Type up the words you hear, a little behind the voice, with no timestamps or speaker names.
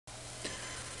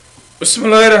بسم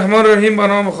الله الرحمن الرحیم. به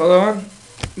نام خداوند.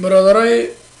 برادرای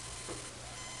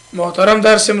محترم،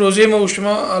 درس امروزی ما و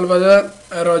شما البته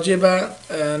راجع به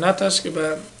نت است که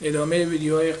به ادامه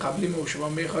ویدیوهای قبلی ما و شما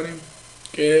میخوانیم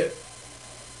که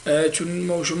چون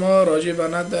ما و شما راجع به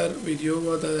نت در ویدیو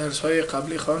و در درس های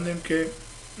قبلی خواندیم که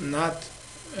نت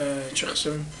چه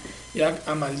قسم یک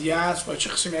عملیه است و چه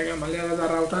قسم یک عملیه را در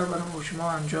راوتر برای ما و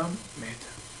شما انجام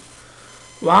میده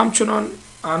و همچنان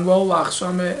انواع و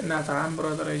اقسام نت هم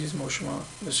برادر عزیز ما شما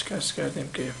دیسکس کردیم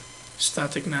که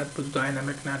استاتیک نت بود،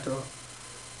 داینامیک نت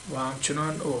و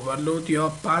همچنان اوورلود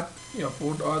یا پد یا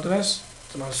پورت آدرس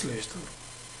ترانسلیتور.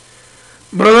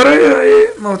 برادرای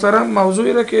محترم،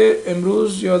 موضوعی را که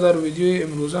امروز یا در ویدیوی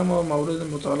امروز ما مورد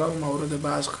مطالعه و مورد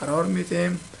بحث قرار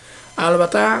میدیم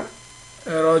البته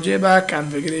راجع به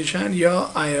کانفیگریشن یا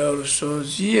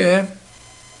عیارسازی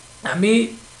امی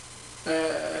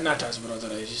نت است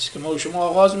برادر عزیز که ما و شما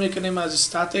آغاز میکنیم از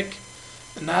استاتیک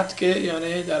نت که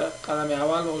یعنی در قدم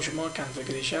اول ما و شما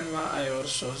کانفیگریشن و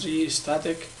عیارسازی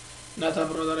استاتیک نت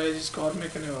برادر عزیز کار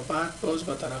میکنیم و بعد باز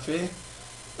به طرف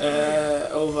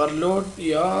اوورلود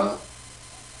یا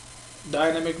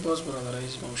داینامیک باز برادر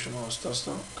عزیز ما و شما استاد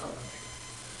کار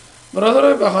میکنیم.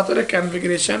 برادر به خاطر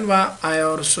کانفیگریشن و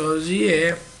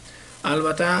عیارسازی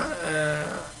البته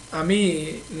امی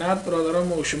نت برادران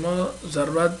ما و شما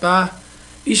ضرورت به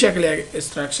این شکل یک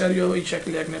استراکچر یا این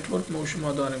شکل یک نتورک ما و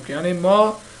شما داریم که یعنی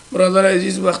ما برادر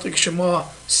عزیز وقتی که شما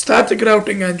استاتیک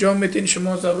راوتینگ انجام میتین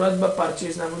شما ضرورت به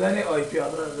پرچیز نمودن آی پی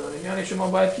آدرس دارین، یعنی شما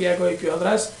باید که یک آی پی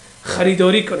آدرس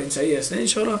خریداری کنین. صحیح است؟ ان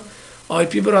شاء الله آی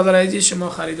پی برادر عزیز شما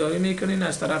خریداری میکنین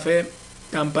از طرف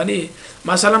کمپانی.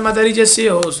 مثلا من در اینجا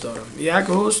 3 هست دارم، یک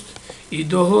هست، این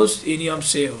 2 هست، اینی هم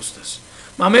 3 هست است.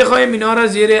 ما میخوایم اینا را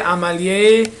زیر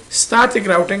عملیه استاتیک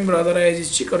راوتینگ برادر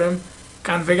عزیز چی کنم؟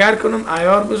 کنفیگر کنم،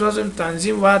 عیار بسازم،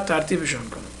 تنظیم و ترتیبشان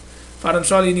کنم. فرض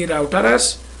مثال اینی راوتر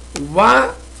است و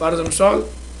فرض مثال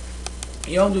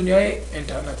یا دنیای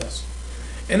اینترنت است.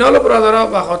 اینا رو برادرها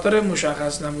به خاطر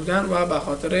مشخص نمودن و به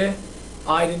خاطر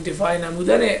آیدنتیفای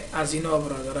نمودن از اینا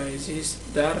برادر عزیز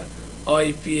در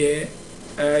آی پی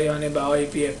یعنی به آی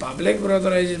پی پابلیک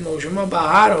برادر عزیز ما شما به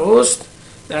هر هست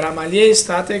در عملیه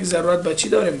استاتیک ضرورت به چی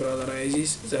داریم برادر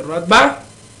عزیز؟ ضرورت به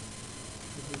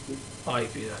آی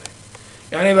پی داریم.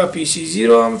 یعنی به پی سی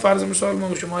 0 هم فرض مثال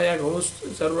ما شما یک هست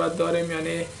ضرورت داریم،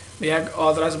 یعنی به یک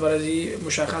آدرس برای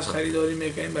مشخص خریداری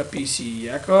میکنیم به پی سی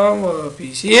 1 هم و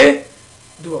پی سی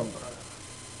 2 هم برادر،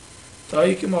 تا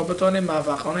ای که ما بتانیم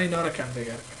موفقانه اینا را کنفیگر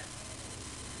کنیم.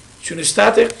 چون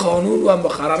استاتیک قانون و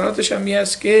مقرراتش هم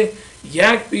است که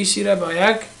یک پی سی را با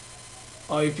یک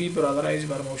آی پی برادر عزیز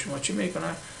بر ما شما چی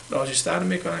میکنه؟ راجستر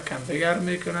میکنه، کنفیگر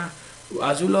میکنه و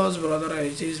از اون لحاظ برادر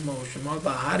عزیز ما شما به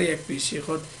هر یک پی سی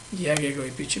خود یک آی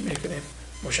پی چی میکنیم؟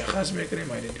 مشخص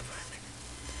میکنیم، آیدنتیفای میکنیم.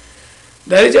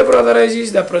 در اینجا برادر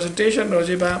عزیز در پرزنتیشن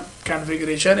راجع به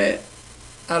کانفیگریشن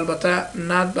البته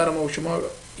نت بر ما شما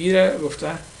ایره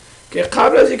گفته که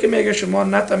قبل از اینکه میگه شما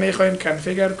نت میخواین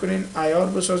کنفیگر کنین، عیار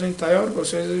بسازین، تیار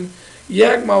بسازین،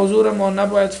 یک موضوع را ما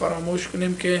نباید فراموش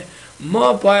کنیم که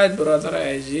ما باید برادر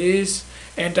عزیز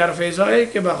اینترفیس هایی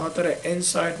که به خاطر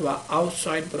انساید و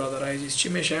اوتساید برادر عزیز چی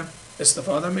میشه؟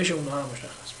 استفاده میشه، اونها را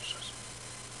مشخص بسازیم.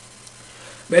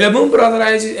 بلبون برادر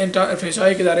عزیز اینترفیس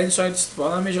هایی که در انساید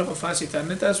استفاده میشه خب فاست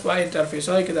اینترنت است و اینترفیس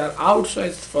هایی که در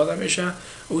اوتساید استفاده میشه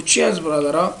او چی از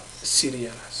برادرها؟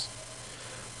 سیریال است.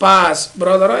 پس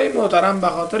برادرای محترم به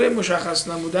خاطر مشخص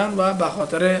نمودن و به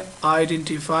خاطر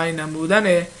آیدنتیفای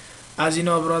نمودن از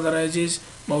اینا برادر عزیز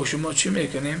ما و شما چی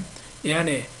میکنیم؟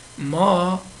 یعنی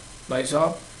ما به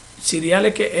حساب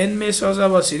سیریالی که ان میسازه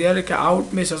و سیریالی که اوت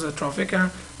میسازه ترافیک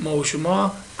ما و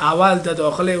شما اول در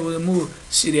داخل مو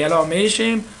سیریال ها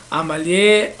میشیم،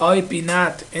 عملیه آی پی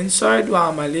نت انساید و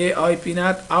عملیه آی پی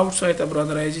نت اوتساید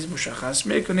برادر عزیز مشخص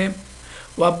میکنیم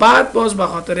و بعد باز به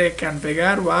خاطر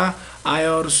کنفیگر و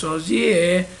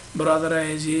عیارسازی برادر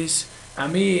عزیز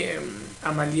امی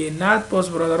عملیه نت باز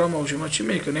برادر ما و شما چی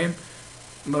میکنیم؟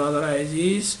 برادر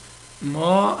عزیز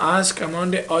ما از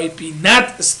کماند آی پی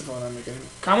نت استفاده میکنیم.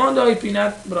 کماند آی پی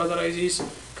نت برادر عزیز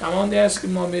کماندی است که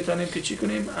ما میتونیم که چی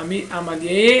کنیم؟ امی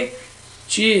عملیه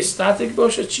چی استاتیک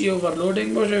باشه، چی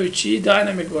اوورلودینگ باشه و چی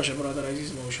داینامیک باشه برادر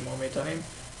عزیز ما و شما میتونیم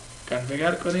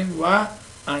کنفیگر کنیم و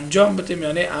انجام بدیم،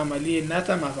 یعنی عملیه نت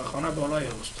موفقانه بالای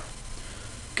هست.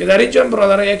 که در اینجا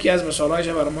برادر یکی از مثالایش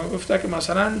برای ما گفته که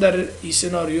مثلا در این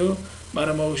سناریو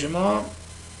برای ما و شما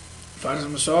فرض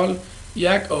مثال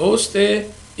یک هست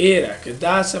ایره که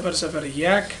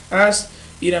 10.0.0.1 است،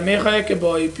 ایره میخواه که با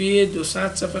آی پی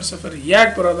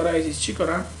 200.0.0.1 برادر عزیز چی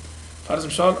کنم؟ فرض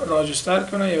مثال راجستر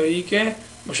کنه یا ای که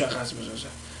مشخص بسازه.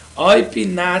 آی پی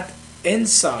نت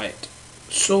inside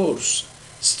source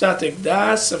static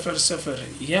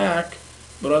 10.0.0.1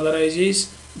 برادر عزیز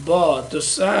با 200.0.0.1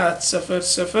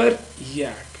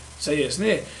 صحیح است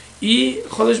نه؟ این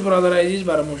خودش برادر عزیز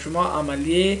برای شما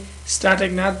عملیه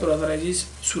static NAT برادر عزیز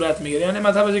صورت میگیره. یعنی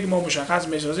مطلب از که ما مشخص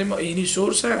میسازیم ما اینی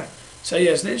سورس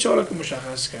صحیح است نه؟ انشاءالله که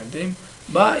مشخص کردیم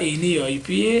با اینی آی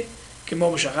پی که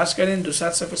ما مشخص کردیم 200.0.0.1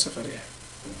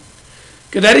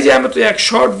 که در اینجا هم تو یک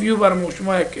شارت ویو برای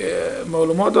شما یک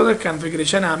معلومات داده.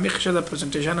 کانفیگریشن عمیق شده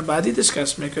پرزنتیشن بعدی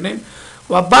دیسکس میکنیم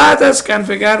و بعد از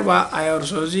کانفیگر و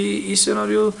عیارسازی این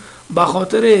سناریو به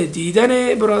خاطر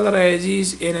دیدن برادر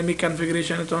عزیز اینمی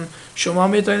کانفیگریشنتون شما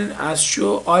میتونید از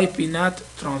شو آی پی نت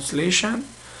ترانسلیشن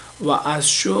و از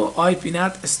شو آی پی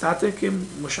نت استاتیک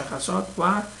مشخصات و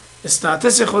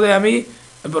استاتس خود همی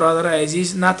برادر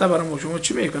عزیز نت برای شما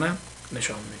چی میکنه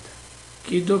نشان میده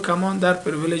که دو کمان در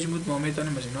پرویلیج مود ما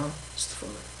میتونیم از اینا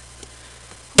استفاده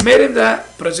میریم در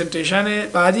پرزنتیشن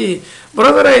بعدی.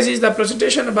 برادر عزیز در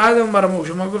پرزنتیشن بعد برای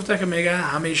شما گفته که میگه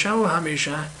همیشه و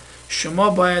همیشه شما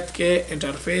باید که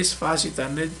اینترفیس فاست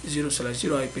ایترنت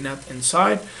 0/0 آی پی نت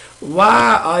انساید و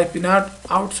آی پی نت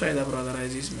آوتساید برادر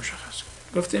عزیز مشخص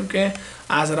کنید. گفتیم که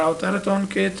از راوترتون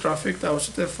که ترافیک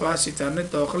توسط فاست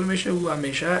ایترنت داخل میشه و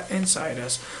همیشه انساید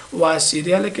است و از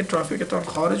سیریالی که ترافیکتون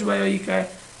خارج بیایی که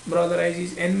برادر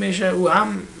عزیز این میشه و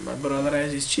هم برادر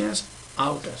عزیز چی است؟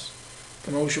 آوت است.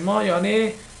 که ما شما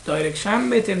یعنی دایرکشن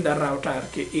میتیم در راوتر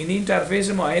که این اینترفیس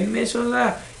ما این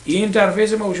میسازه، این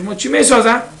اینترفیس ما شما چی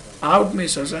میسازه؟ آوت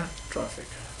میسازه ترافیک.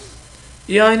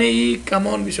 یعنی این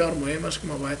کمان بسیار مهم است که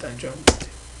ما باید انجام بدیم.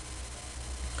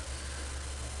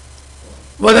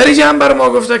 و در اینجا هم بر ما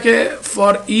گفته که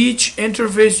for each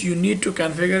interface you need to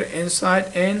configure inside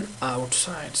and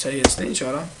outside. صحیح است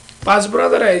انشاءالله. پس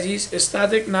برادر عزیز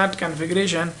static NAT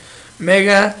configuration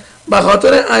میگه به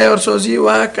خاطر عیارسازی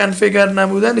و کنفیگر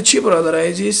نمودن چی برادر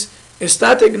عزیز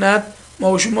static NAT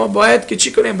ما و شما باید که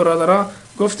چی کنیم برادرها؟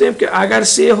 گفتیم که اگر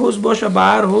 3 هوست باشه به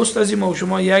هر هوست از این ما و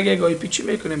شما یک آی پی چی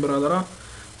میکنیم برادرها؟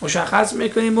 مشخص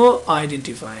میکنیم و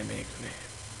identify میکنیم.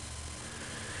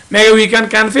 میگه we can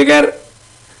configure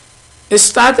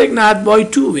static NAT by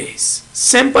two ways.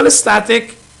 simple static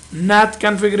NAT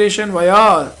configuration و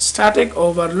یا static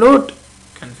overload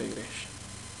configuration.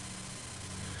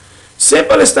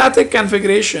 Simple static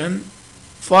configuration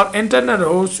for internal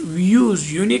hosts we use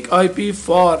unique IP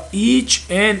for each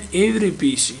and every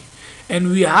PC and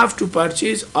we have to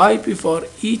purchase IP for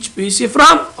each PC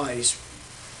from ISP.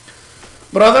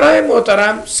 برادرای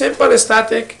محترم simple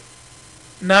static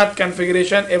NAT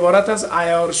configuration عبارت از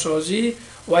عیارسازی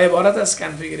و عبارت از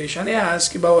کنفیگریشن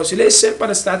هست که با وسیله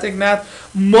simple static NAT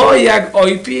ما یک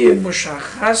آی پی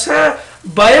مشخص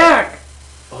با یک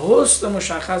هست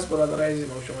مشخص برادر عزیز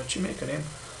ما شما چی میکنیم؟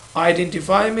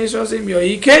 identify میسازیم یا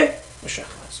ای که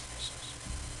مشخص میسازیم.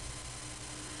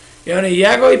 یعنی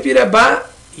یک آی پی را با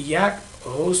یک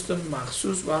هست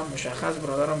مخصوص و مشخص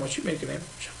برادر ما چی میکنیم؟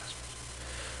 مشخص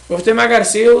میسازیم. گفتیم اگر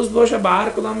 3 هست باشه با هر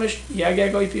کدامش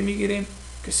یک آی پی میگیریم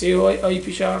که 3 آی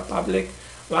پی شود پابلیک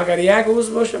و اگر یک هست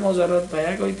باشه ما ضرورت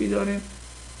به یک آی پی داریم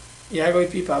یک آی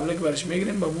پی پابلیک برش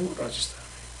میگیریم با مو راجستر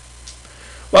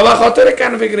و به خاطر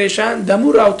کنفیگریشن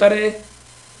دمو راوتر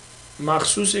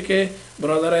مخصوصی که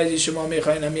برادر عزیز شما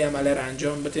میخواین همی عمله را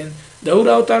انجام بدین دو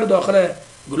راوتر داخل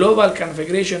گلوبال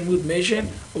کنفیگریشن مود میشین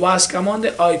و از کماند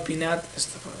آی پی نت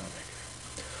استفاده میکنیم.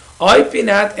 آی پی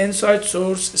نت انساید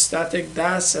سورس استاتیک 10.0.0.1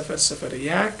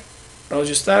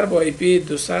 راجستر با آی پی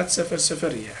 200.0.0.1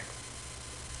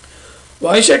 و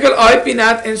این شکل آی پی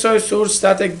نت انساید سورس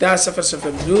استاتیک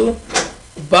 10.0.0.2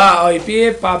 با آی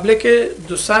پی پابلیک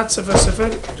 200.0.0.2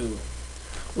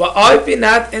 و آی پی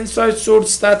نت انساید سورس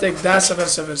استاتیک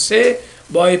 10.0.0.3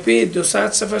 با آی پی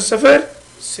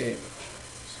 200.0.0.3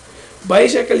 با این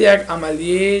شکل یک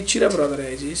عملیه چی را برادر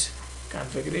عزیز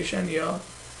کنفیگریشن یا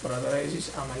برادر عزیز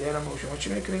عملیه را ما شما چی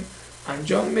میکنیم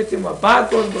انجام میدیم و بعد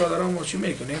باز برادر ما چی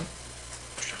میکنیم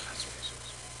مشخص میسازیم.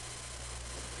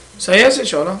 صحیح است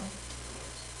انشاءالله.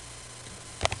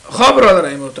 خب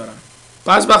برادر محترم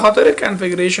پس به خاطر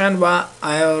کنفیگریشن و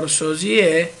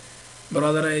عیارسازی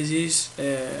برادر عزیز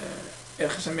یک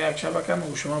قسم یک شبکه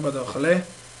ما شما به داخله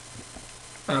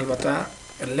البته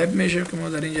لب میشه که ما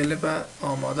در اینجا لب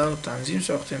آماده و تنظیم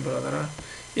ساختیم برادر.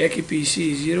 یکی پی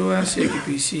سی 0 است، یکی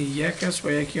پی سی 1 است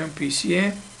و یکی هم پی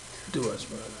سی 2 است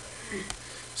برادر.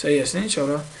 صحیح است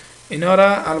انشاءالله. اینا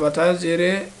را البته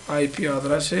زیر آی پی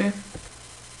آدرس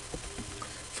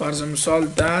فرض مثال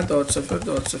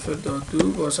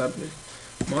 10.0.0.2 واسط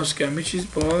ماست که همه چیز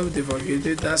با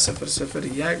دیوالگیت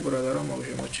 10.0.0.1 برادران ما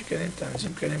شما چی کنیم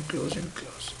تنظیم کنیم کلوز این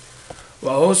کلوز و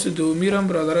هاست دومی را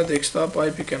برادر دسکتاپ آی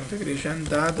پی کنفیگریشن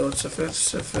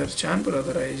 10.0.0 چند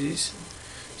برادر عزیز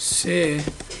 3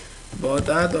 با 10.0.0.0.1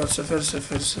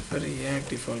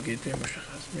 دیفالت گیتوی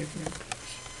مشخص میکنیم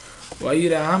و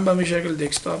این را هم به می شکل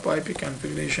دسکتاپ آی پی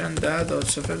کانفیگریشن 10.0.0.4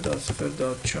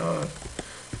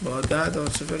 با 10.0.0.1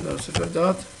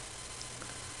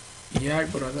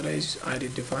 برادر عزیز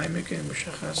ایدنتیفای میکنیم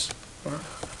مشخص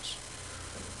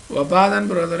و بعدا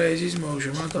برادر عزیز ما و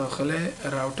شما داخل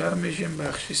راوتر میشیم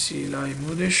بخش سیلای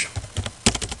مودش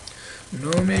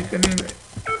نو میکنیم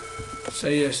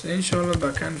صحیح است انشاءالله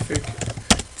با کنفیگ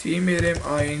تی میریم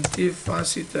INT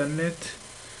فاست ایترنت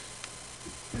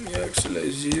 1/0/1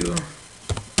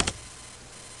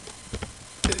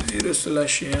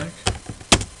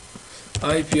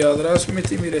 آی پی آدرس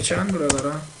میتی میره چند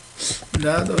برادر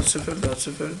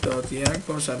 10.0.0.1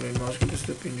 با سبیل ماسک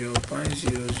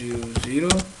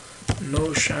 255.0.0.0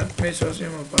 نو شرط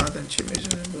میسازیم و بعدا چی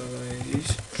میسازیم برادر عزیز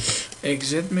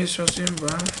اگزیت میسازیم و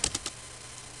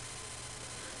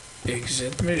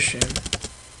اگزیت میشیم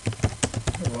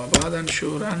و بعدا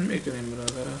شورن میکنیم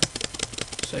برادر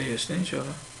صحیح است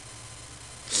انشاءالله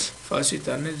فاست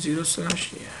ایترنت 0/1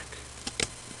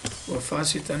 و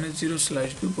فاست ایترنت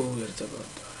 0/2 با او ارتباط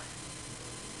داره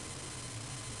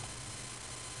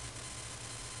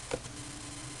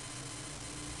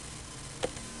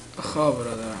خواب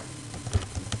برادر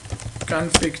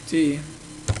config t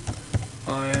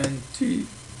int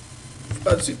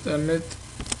فاست ایترنت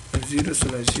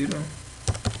 0/0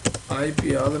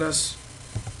 IP آدرس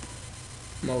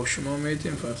ما و شما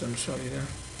میتیم فرض مثالی ده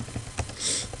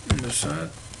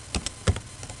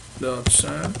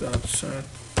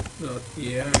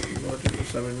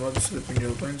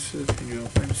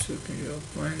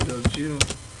 200.1.1.1.0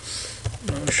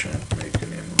 نو شرط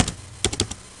میکنیم و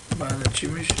بعد چی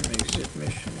میشیم اگزیت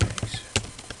میشیم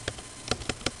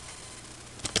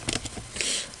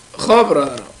خب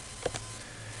برادران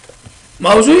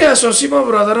موضوع اساسی ما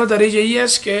برادران در اینجا ای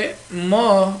است که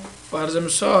ما فرض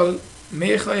مثال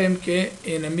میخواهیم که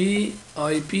اینمی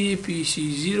آی پی پی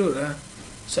سی 0 را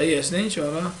صحیح است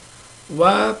انشاءالله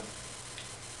و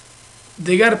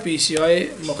دیگر پی سی های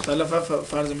مختلف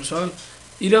فرض مثال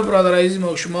ایرا برادر عزیز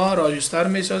ما و شما راجستر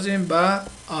میسازیم با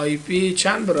آی پی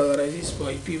چند برادر عزیز با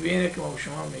آی پی بینه که ما و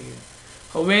شما میگیریم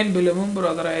خب این بلمون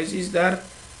برادر عزیز در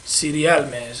سیریال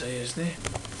میه صحیح است نه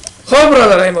خب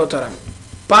برادرای محترم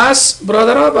پس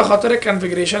برادرها به خاطر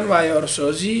کنفیگریشن و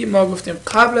عیارسازی ما گفتیم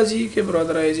قبل از این که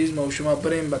برادرای عزیز ما و شما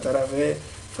بریم به طرف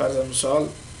فرض مثال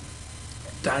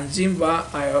تنظیم و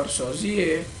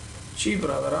عیارسازی چی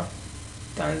برادرها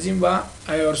تنظیم و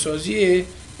عیارسازی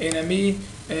اینمی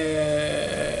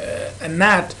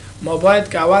نت ما باید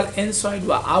که اول انساید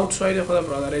و اوتساید خود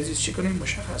برادر عزیز چی کنیم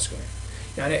مشخص کنیم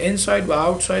یعنی انساید و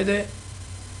اوتساید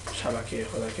شبکه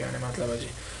خدا که یعنی مطلب ازی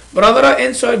برادرها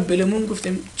انساید بلمون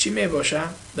گفتیم چی می باشه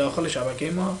داخل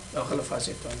شبکه ما داخل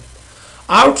فاصله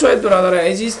اوتساید برادر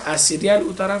عزیز از سیریال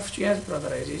او طرف چی است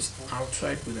برادر عزیز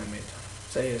اوتساید بوده میتونه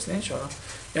صحیح است نه انشاءالله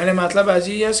یعنی مطلب از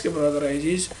این است که برادر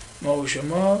عزیز ما و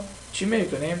شما چی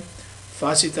میکنیم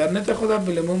فاست اینترنت خدا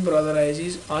بلمون برادر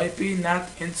عزیز آی پی نت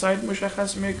انساید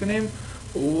مشخص میکنیم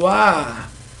و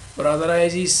برادر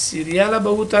عزیز سیریال به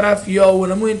او طرف یا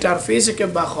اونمو اینترفیسی که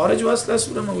به خارج وصل است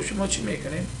ما و شما چی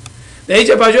میکنیم در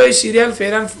اینجا بجای سیریال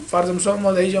فعلا فرض مثال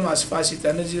ما در اینجا از فاست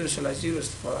اینترنت 0/0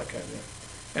 استفاده کردیم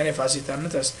یعنی فاست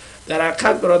اینترنت است در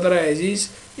حقیقت برادر عزیز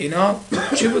اینا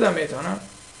چی بوده میتونه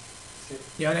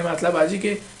یعنی مطلب ازی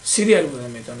که سیریال بوده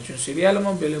میتونه چون سیریال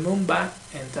ما بلمون با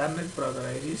اینترنت برادر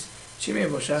عزیز چی می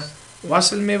باشه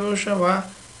وصل می باشه و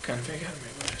کنفیگر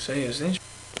می باشه صحیح است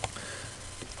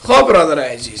خب برادر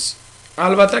عزیز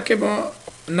البته که ما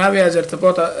نوعی از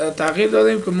ارتباط تغییر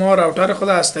دادیم که ما راوتر خود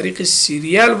از طریق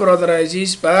سیریال برادر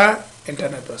عزیز به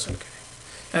اینترنت وصل کردیم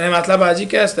یعنی مطلب ازی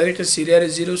که از طریق سیریال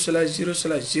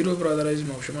 0/0/0 برادر عزیز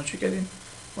ما شما چی کردیم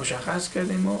مشخص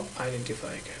کردیم و ایدنتیفای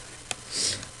کردیم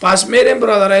پس میریم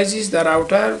برادر عزیز در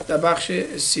راوتر در بخش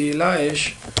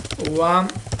سیلایش و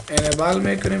انیبل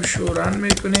میکنیم شورن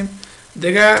میکنیم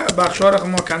دیگه بخش ها را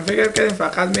ما کنفیگر کردیم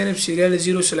فقط میریم سیریال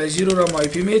 0/0 را ما آی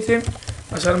پی میتیم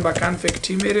مثلا با کنفیگ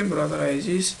تی میریم برادر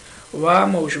عزیز و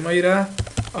ما شما را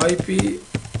آی پی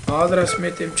آدرس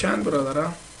میتیم چند برادر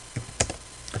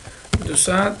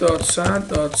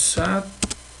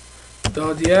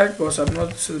 200.100.100.1 با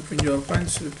سبنات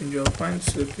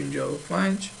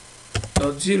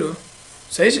 155.155.155.0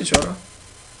 صحیح انشاءالله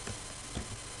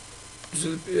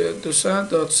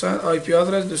 200.100 آی پی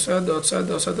آدرس 200.100.255.255.0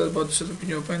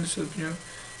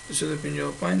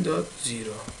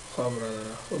 خب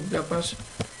برادر خب ده پس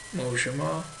ما و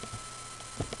شما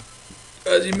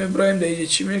از این ابراهیم در اینجا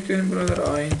چی میکنیم برادر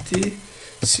آینتی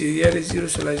سیریال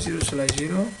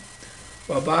 0/0/0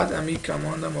 و بعد امی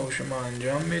کماند ما و شما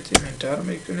انجام میتیم انتر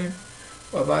میکنیم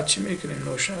و بعد چی میکنیم؟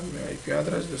 نوشن آی پی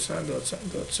آدرس 200.200.1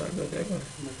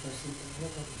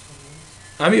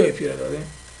 همین آی پی را دادیم.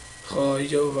 خب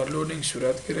اینجا اوورلودینگ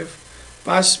صورت گرفت.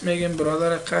 پس میگیم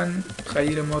برادر قن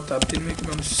خیر ما تبدیل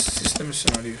میکنیم سیستم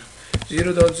سناریو 0.0.1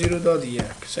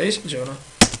 صحیح اینجا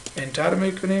انتر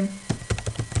میکنیم.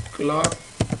 کلاک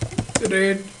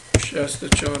ریت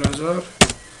 64000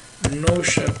 نو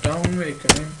شت داون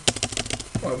میکنیم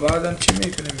و بعدا چی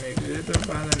میکنیم؟ اگزیت و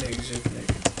بعدا اگزیت میکنیم.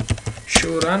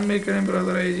 شورن میکنیم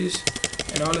برادر عزیز.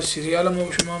 این حال سیریال ما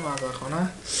با شما موفقانه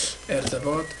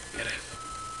ارتباط گرفت.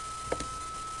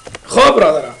 خب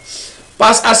برادران،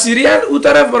 پس از سیریال او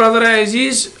طرف برادر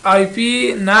عزیز آی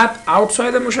پی نت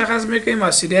اوتساید مشخص میکنیم،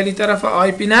 از سیریالی طرف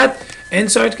آی پی نت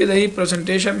انساید که در این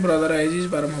پرزنتیشن برادر عزیز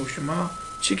برای ما شما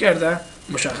چی کرده؟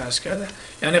 مشخص کرده.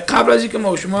 یعنی قبل از اینکه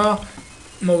ما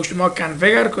شما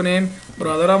کنفیگر کنیم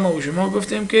برادران، ما شما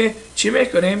گفتیم که چی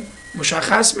میکنیم؟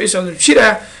 مشخص میسازیم. چی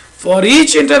را؟ For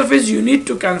each interface you need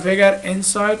to configure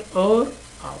inside or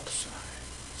outside.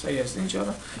 صحیح است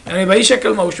انشاءالله. یعنی به این شکل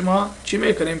ما شما چی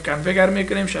میکنیم؟ کنفیگر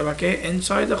میکنیم شبکه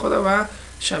inside خود و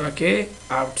شبکه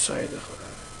outside خود.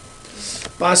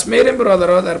 پس میریم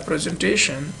برادران در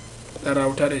پرزنتیشن در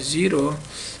راوتر 0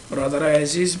 برادر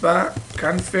عزیز با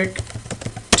config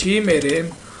t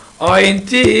میریم.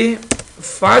 INT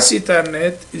فاس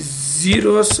ایترنت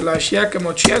 0/1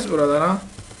 ما چی است برادران؟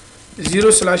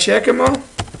 0/1 ما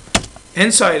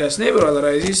انساید است نه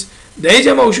برادر عزیز. در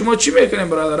اینجا ما شما چی میکنیم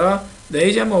برادران؟ در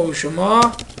اینجا ما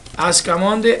شما از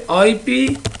کماند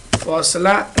IP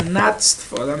فاصله نت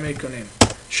استفاده میکنیم.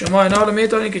 شما اینا رو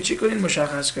میتونید که چی کنین؟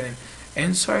 مشخص کنین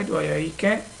انساید و یا ای که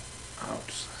اوتساید.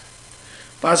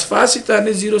 پس فاس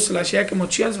ایترنت 0/1 ما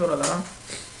چی است برادران؟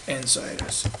 انساید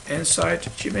است. انساید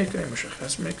چی میکنیم؟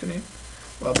 مشخص میکنیم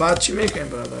و بعد چی میکنیم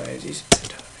برادر عزیز؟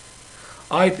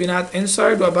 آی پی نت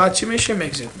انساید و بعد چی میشه؟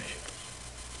 اگزیت میشه.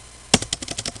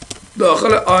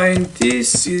 داخل INT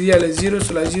سیریال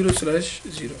 0/0/0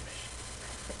 میشه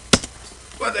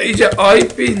و در اینجا آی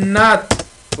پی نت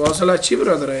فاصله چی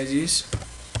برادر عزیز؟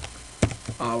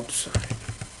 اوتساید.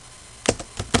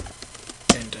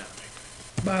 انتر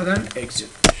میکنیم بعدا اگزیت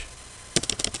میشه.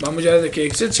 با مجرد که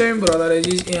اکسید شویم برادر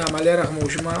عزیز این عملیه را ما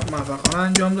شما موفقانه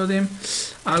انجام دادیم.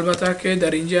 البته که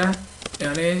در اینجا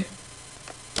یعنی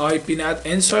آی پی نت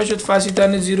انساید شد فاس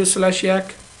ایترنت 0/1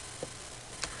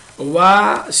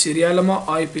 و سیریال ما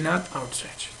آی پی نت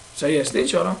اوتساید شد. صحیح است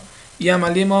انشاءالله. این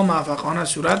عملیه ما موفقانه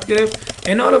صورت گرفت.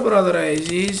 اینا رو برادر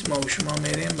عزیز ما شما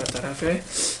میریم به طرف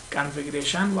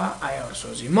کانفیگریشن و ایار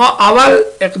سازی. ما اول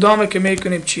اقدامی که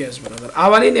میکنیم چی است برادر؟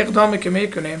 اولین اقدامی که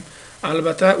میکنیم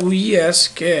البته اویی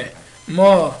است که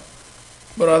ما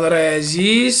برادر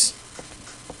عزیز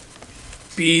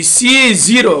پی سی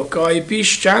 0 که آی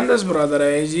پیش چند است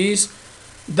برادر عزیز؟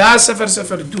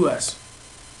 10.0.0.2 است.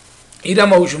 این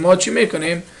ما شما چی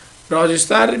میکنیم؟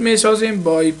 راجستر میسازیم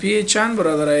با آی پی چند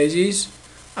برادر عزیز؟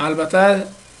 البته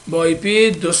با آی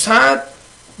پی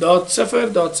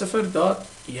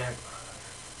 200.0.0.1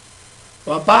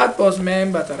 و بعد باز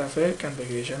میم به طرف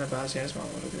کنفیگریشن بعضی از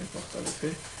موارد مختلف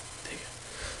دیگه.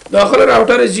 داخل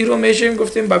راوتر 0 میشیم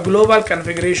گفتیم با گلوبال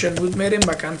کنفیگریشن بود میریم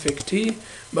با config t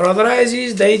برادر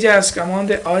عزیز در اینجا از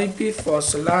کماند آی پی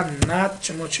فاصله نت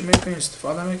شما چی میکنیم؟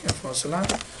 استفاده میکنیم فاصله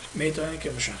میتونیم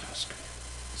که مشخص کنیم.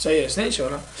 صحیح است نه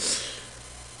انشاءالله.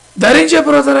 در اینجا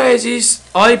برادر عزیز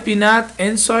آی پی نت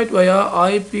انساید و یا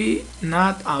آی پی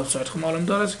نت اوتساید. خب معلوم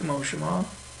داره که ما شما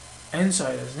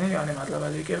انساید است نه، یعنی مطلب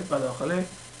از که به داخل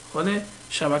خود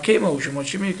شبکه ما شما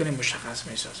چی میکنیم؟ مشخص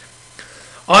میسازیم.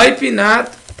 آی پی نت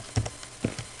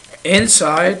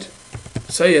انساید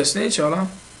صحیح است نه انشاءالله.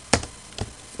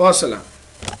 فاصله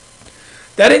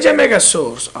در اینجا میگه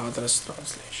سورس آدرس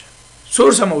ترانسلیشن.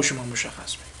 سورس ما شما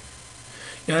مشخص میکنیم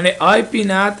یعنی آی پی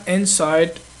نت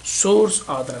انساید سورس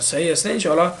آدرس. صحیح است نه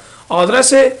انشاءالله.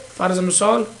 آدرس فرض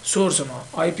مثال سورس ما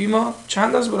آی پی ما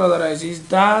چند است برادر عزیز؟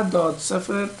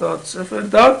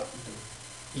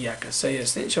 10.0.0.1 صحیح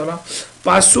است انشاءالله.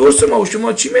 پس سورس ما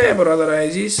شما چی میه برادر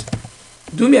عزیز؟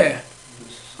 2 میه.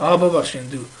 ببخشید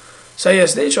 2. صحیح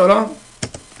است انشاءالله.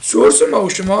 سورس ما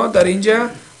شما در اینجا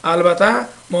البته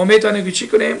ما میتونیم که چی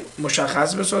کنیم؟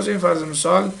 مشخص بسازیم. فرض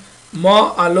مثال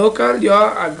ما لوکال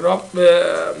یا اگراپ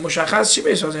مشخص چی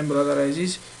میسازیم برادر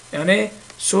عزیز؟ یعنی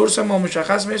سورس ما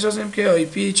مشخص میسازیم که آی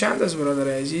پی چند است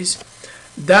برادر عزیز؟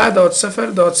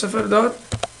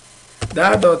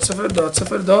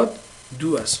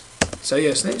 10.0.0.2 است.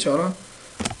 صحیح است نه انشاءالله.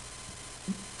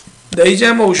 در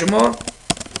اینجا ما شما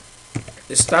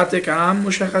استاتیک هم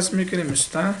مشخص میکنیم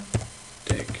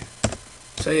استاتیک.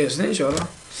 صحیح است نه انشاءالله.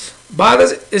 بعد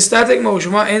از استاتیک ما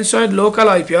شما انساید لوکال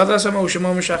آی پی آدرس ما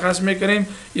شما مشخص میکنیم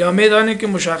یا میدانیم که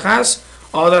مشخص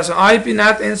آدرس IP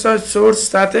NAT inside source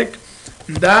static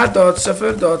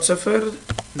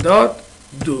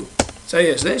 10.0.0.2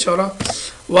 صحیح است انشاءالله.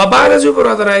 و بعد از او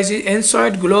برادر عزیز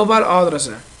inside global address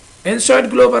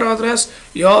inside global address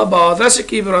یا با آدرس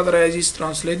کی برادر عزیز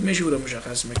ترانسلیت میشه رو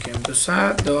مشخص میکنیم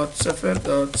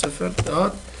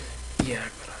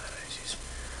 200.0.0.1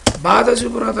 بعد از او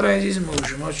برادر عزیز ما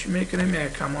شما چی میکنیم؟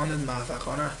 یک کماند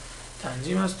موفقانه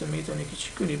تنظیم است. تو میتونی که چی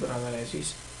کنی برادر عزیز؟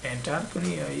 انتر کنی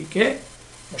یا ای که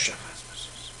مشخص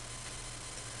بساز.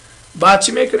 بعد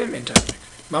چی میکنیم؟ انتر میکنیم.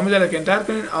 با مجرد که انتر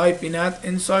کنیم IP NAT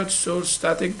inside source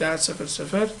static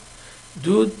 10.0.0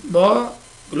 دود با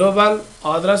گلوبال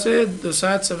آدرس 200.0.0.1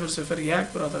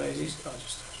 برادر عزیز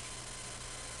راجستر.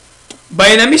 با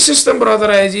اینمی سیستم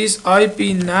برادر عزیز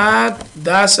IP NAT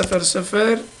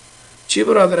 10.0.0 چی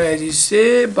برادر عزیز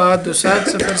 3 بعد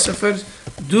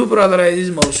 200.0.0.2 برادر عزیز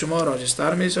ما شما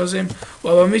راجستر می سازیم و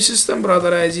با می سیستم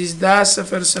برادر عزیز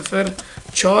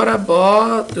 10.0.0.4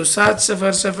 با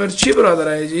 200.0.0 چی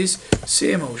برادر عزیز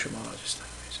 3 ما شما راجستر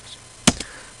می سازیم.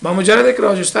 با مجرد که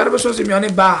راجستر بسازیم یعنی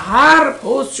به هر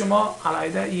هست شما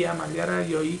علیده ای عملیه را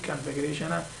یا ای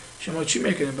کنفیگریشن شما چی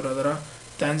میکنین برادر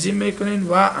تنظیم میکنین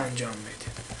و انجام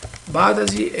میدین. بعد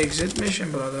از این اگزیت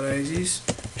میشین برادر عزیز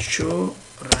شو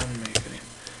رن میکنیم.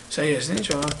 صحیح است نه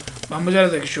چرا؟ با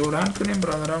مجرد که شو رن کنیم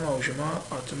برادران ما و شما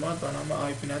اتومات با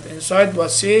نام IP NAT inside با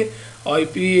 3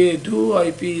 IP 2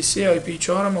 IP 3 IP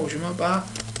 4 ما و شما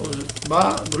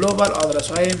با گلوبال آدرس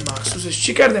های مخصوصش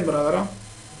چی کردیم برادران؟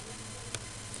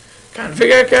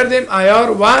 کنفیگر کردیم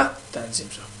IR و تنظیم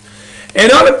ساختیم.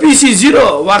 انال PC0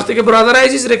 وقتی که برادر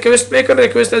عزیز ریکوست میکنه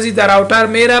ریکوست از این در راوتر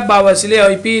میره با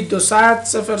وسیله IP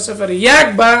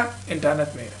 200.0.1 با اینترنت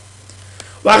میره.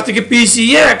 وقتی که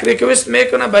PC1 ریکوست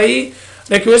میکنه با این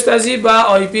ریکوست از این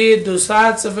با IP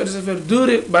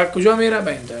 200.0.0.2 با کجا میره؟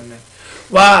 با اینترنت.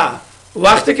 و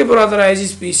وقتی که برادر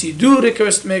عزیز PC2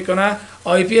 ریکوست میکنه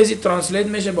IP از این ترانسلیت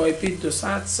میشه با IP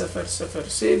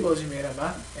 200.0.0.3 بازی میره با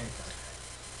اینترنت.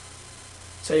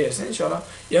 صحیح است انشاءالله.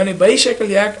 یعنی به این شکل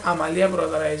یک عملیه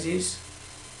برادر عزیز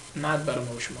نت بر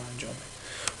ما شما انجام میده.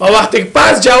 و وقتی که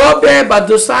پس جواب به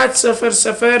با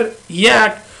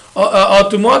 200.0.0.1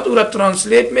 اتومات او را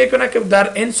ترانسلیت میکنه که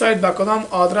در اینساید با کدام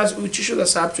آدرس او چی شده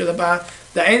ثبت شده با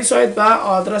در اینساید با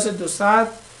آدرس 200 با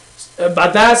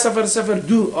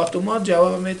 10.0.0.2 اتومات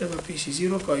جواب میده به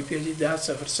PC0 که IP 10.0.0.2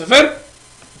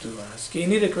 است که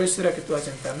اینی ریکوست را که تو از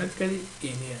اینترنت کردی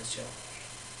اینی از جواب.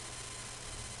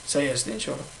 صحیح است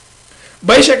انشاءالله.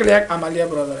 با این شکل یک عملیه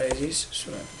برادر عزیز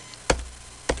صورت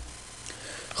میگیره.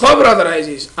 خب برادر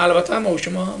عزیز البته ما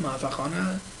شما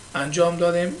موفقانه انجام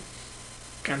دادیم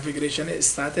configuration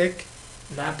static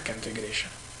NAT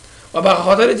configuration و به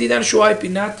خاطر دیدن شو IP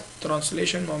NAT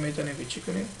translation ما میتونیم چی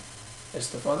کنیم؟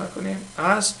 استفاده کنیم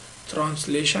از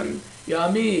translation یا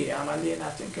می عملیه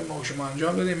NAT که ما شما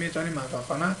انجام دادیم میتونیم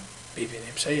موفقانه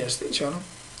ببینیم. صحیح است انشاءالله.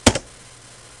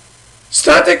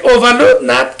 static overload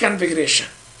NAT configuration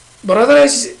برادر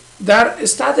عزیز در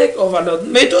static overload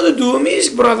متد دومی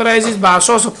است برادر عزیز به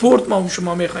اساس پورت ما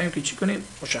شما میخوایم که چی کنیم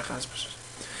مشخص بسازیم.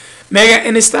 میگه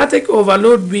in static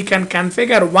overload we can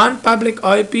configure one public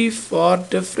IP for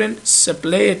different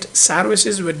split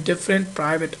services with different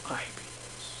private IPs.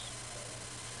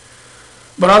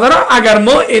 برادر اگر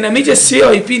ما اینمیج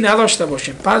 3 IP نداشته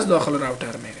باشیم پس داخل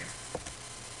راوتر میریم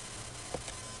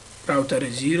راوتر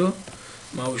 0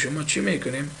 ما و شما چی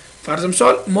میکنیم؟ فرض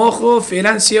مثال ما خو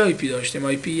فعلا 3 IP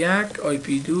داشتیم IP 1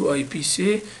 IP 2 IP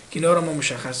 3 که اینا رو ما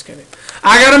مشخص کردیم.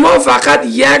 اگر ما فقط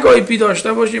یک IP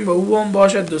داشته باشیم و او هم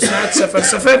باشه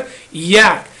 200.0.0.1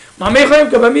 ما میخوایم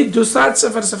که به می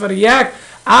 200.0.0.1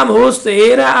 هم هست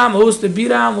A را هم هست B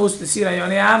را هم هست C را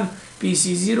یعنی هم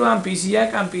PC0 هم PC1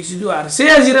 هم PC2 هر سه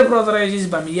از این برادر عزیز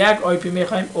به می یک IP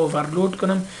میخوایم اوورلود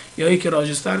کنم یا ای که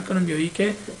راجستر کنم یا ای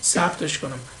که ثبتش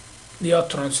کنم یا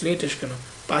ترانسلیتش کنم.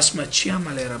 پس ما چی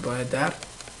عملی را باید در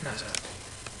نظر بگیریم؟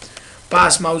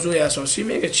 پس موضوع اساسی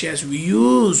میگه چی است؟ We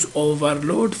use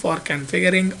overload for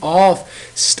configuring of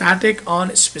static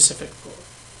on specific port.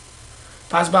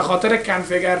 پس به خاطر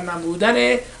کنفیگر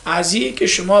نمودن از این که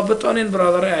شما بتونین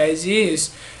برادر عزیز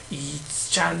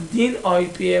چندین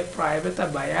IP پرایوت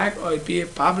با یک IP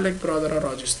پابلیک برادر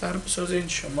راجستر بسازین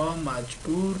شما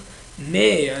مجبور نه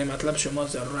یعنی مطلب شما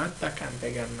ضرورت به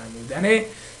کنفیگر نمودن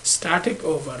static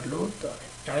overload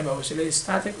دارید. یعنی با وسیله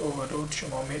static overload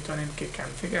شما میتونید که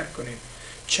کنفیگر کنید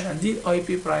چندین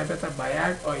IP پرایوت با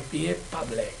یک IP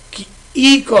پابلیک که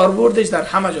این کاربردش در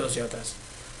همه جا زیاد است.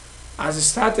 از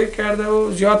استاتیک کرده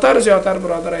و زیادتر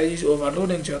برادر عزیز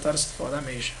اوورلودینگ زیادتر استفاده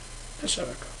میشه در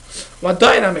شبکه و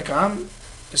داینامیک هم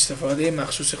استفاده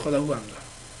مخصوص خود او هم داره.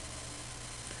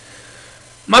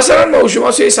 مثلا ما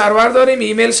شما سه سرور داریم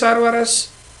ایمیل سرور است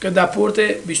که در پورت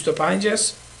 25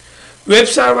 است، وب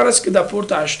سرور است که در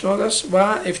پورت 80 است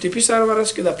و FTP سرور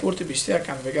است که در پورت 21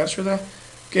 کانفیگر شده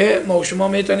که ما و شما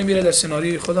میتونیم میره در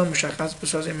سناریوی خودم مشخص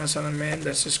بسازیم. مثلا من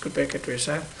در سیسکو پکت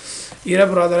ریسر ایره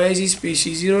برادر عزیز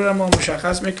PC0 را ما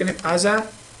مشخص میکنیم از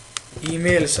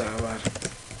ایمیل سرور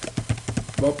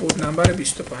با پورت نمبر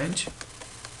 25.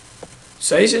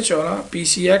 صحیح است چرا؟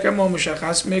 PC1 ما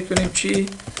مشخص میکنیم چی؟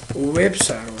 وب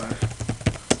سرور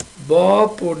با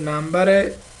پورت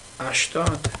نمبر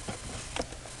 80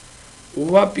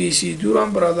 و PC2 را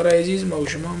برادر عزیز ما و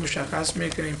شما مشخص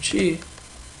میکنیم چی؟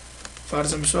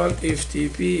 فرض مثال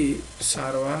FTP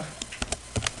سرور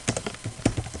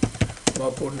با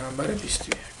پورت نمبر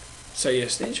 21. صحیح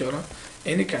است این چرا؟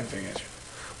 اینی کانفیگر شد.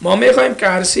 ما میخوایم که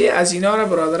هر سه از اینا را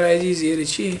برادر عزیز زیر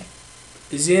چی؟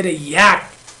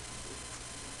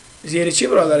 زیر چی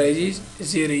برادر عزیز؟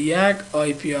 زیر یک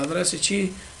IP آدرس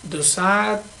چی؟ 200.0.0.1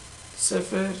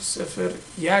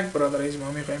 برادر عزیز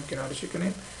ما میخوایم کنار چی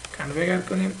کنیم؟ کانفیگر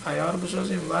کنیم، عیار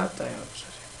بسازیم و تیار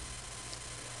بسازیم.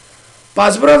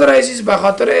 پس برادر عزیز به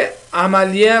خاطر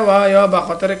عملیه و یا به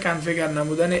خاطر کانفیگر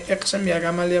نمودن اقسم یک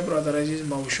عملیه برادر عزیز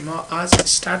ما و شما از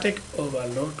استاتیک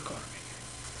اوورلود کار میگیریم.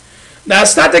 در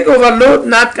استاتیک اوورلود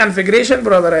نت کانفیگریشن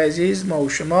برادر عزیز ما و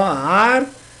شما هر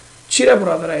چی را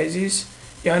برادر عزیز،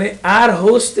 یعنی هر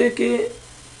هستی که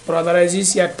برادر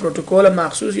عزیز یک پروتکل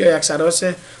مخصوص یا یک سرویس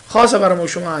خاص برای ما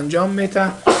شما انجام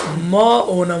میده، ما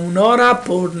اون نمونه را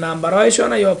پورت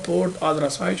نمبرهایشان یا پورت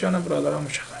آدرس هایشان برادر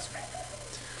مشخص میکنیم.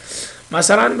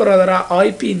 مثلا برادر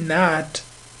IP NAT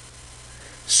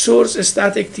سورس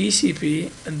استاتیک TCP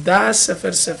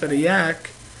 10.0.0.1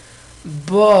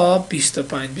 با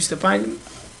 25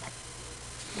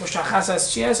 مشخص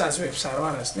از چی است؟ از وب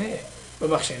سرور است. نه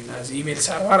ببخشید، از ایمیل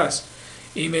سرور است.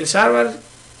 ایمیل سرور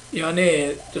یعنی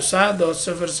 200.0.0.1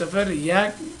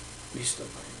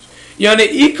 یعنی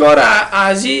این کار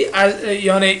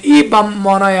یعنی این به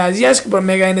معنای ازی است که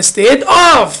میگه instead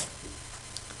of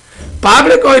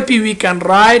public IP we can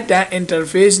write the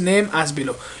interface name as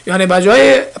below. یعنی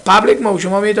بجای پابلیک ما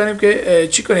شما میتونیم که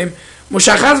چی کنیم؟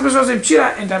 مشخص بسازیم چی را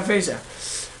انترفیس است.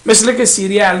 مثل که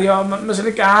سیریال یا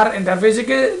مثل که هر انترفیسی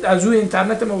که از روی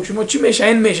اینترنت ما شما چی میشه؟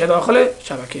 این میشه داخل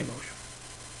شبکه ما.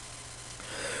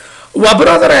 و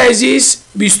برادر عزیز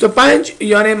 25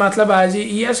 یعنی مطلب از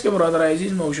این است که برادر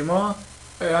عزیز ما و شما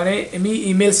یعنی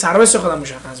ایمیل سرویس خودم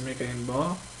مشخص میکنیم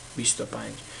با 25.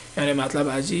 یعنی مطلب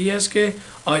از این است که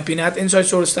IP NAT inside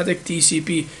source static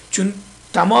TCP چون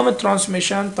تمام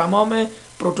ترانسمیشن، تمام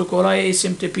پروتکل های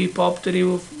SMTP، POP3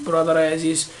 و برادر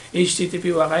عزیز HTTP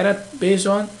و غیره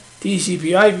بیسون TCP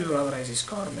IP برادر عزیز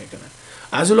کار میکنن.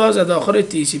 از لحاظ داخل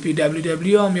TCP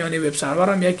WW هم یعنی وب سرور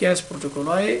هم یکی از پروتکل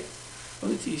های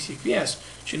TCP است.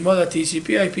 چون ما در TCP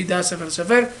IP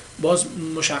 10.0.0 باز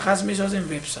مشخص میسازیم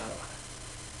وب سرور.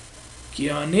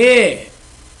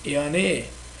 یعنی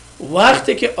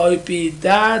وقتی که IP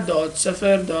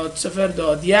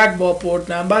 10.0.0.1 با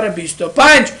پورت نمبر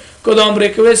 25 کدام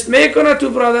ریکوست میکنه تو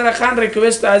برادر خان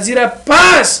ریکوست از زیر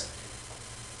پس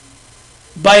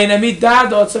باینمی 10.0.0.1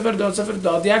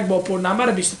 با پورت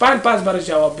نمبر 25 پس برای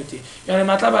جواب بدی. یعنی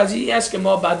مطلب از این است که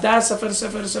ما با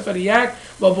 10.0.0.1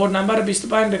 با پورت نمبر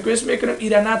 25 ریکوست میکنیم،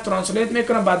 ایران نت ترنسلیت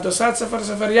میکنم با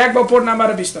 200.0.0.1 با پورت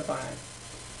نمبر 25.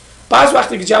 پس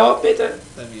وقتی که جواب میده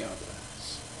میاد.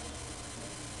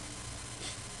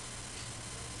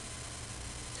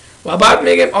 و بعد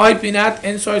میگیم IP NAT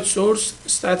inside source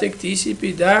static TCP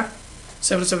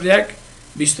 10.0.0.1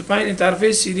 25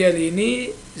 اینترفیس سیریال اینی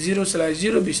 0/025.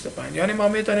 یعنی ما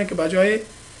میتونیم که بجای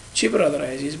چی برادر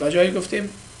عزیز؟ بجای گفتیم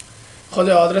خود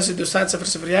آدرس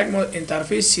 200.0.0.1 ما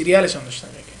اینترفیس سیریالشان داشته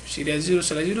میکنیم، سیریال 0/025.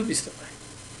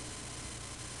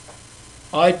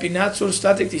 IP NAT source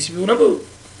static TCP اونه بود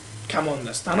کماند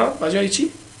است تنها بجای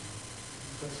چی؟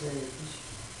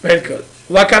 بالکل.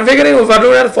 و کانفیگرینگ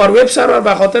اوورلود فار وب سرور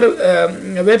به خاطر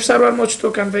وب سرور ما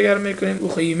چطور کانفیگر میکنیم؟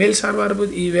 او ایمیل سرور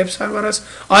بود، ای وب سرور است.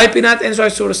 IP NAT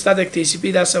inside source static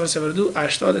TCP 10.0.0.2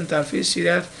 80 اینترفیس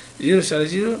سیریال 0/080.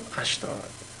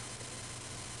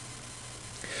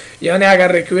 یعنی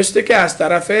اگر ریکوست که از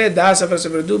طرف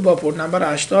 10.0.0.2 با پورت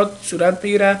نمبر 80 صورت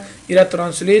میگیره، ایرا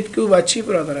ترنسلیت کو و چی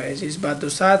برادر عزیز؟ با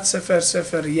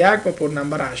 200.0.0.1 با پورت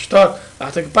نمبر 80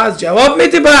 وقتی که پس جواب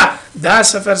میده با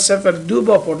 10.0.0.2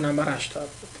 با پورت نمبر 80.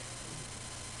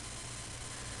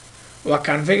 و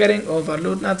configuring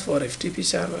overload NAT for FTP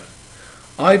server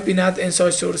IP NAT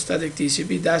inside source static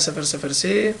TCP 10.0.0.3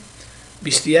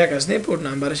 21 است، نه پورت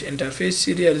نمبرش اینترفیس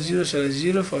سیریال 0/0.21.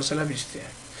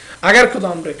 اگر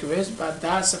کدام ریکوست با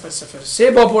 10.0.0.3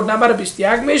 با پورت نمبر 21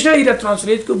 میشه، ایره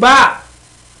ترنسلیت کو با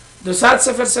 200.0.0.1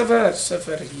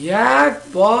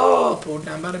 با پورت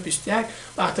نمبر 21.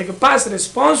 وقتی که پس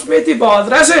رسپانس میدی با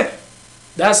آدرس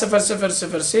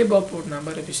 10.0.0.3 با پورت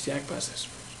نمبر 21 پس رسپانس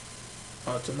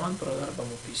آتومان برادر با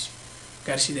مو پی سی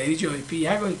گرچه در اینجا آی پی یک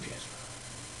آی پی هست،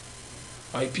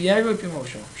 آی پی یک آی پی ما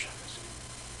شما مشخص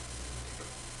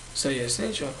صحیح است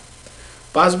انشاءالله.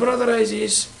 پس برادر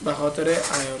عزیز به خاطر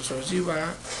عیارسازی و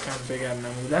کنفیگر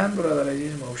نمودن برادر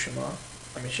عزیز ما و شما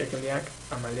همین شکل یک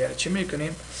عملیه رو چی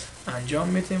میکنیم؟ انجام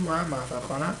میتیم و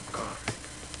موفقانه کار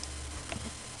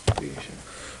میکنیم.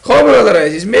 خب برادر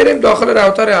عزیز میریم داخل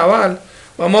راوتر اول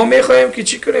و ما میخوایم که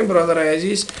چی کنیم برادر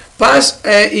عزیز؟ پس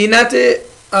این نت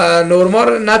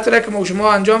نورمال نت را که ما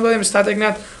شما انجام دادیم استاتیک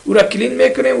نت او را کلین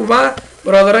میکنیم و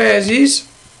برادر عزیز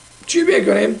چی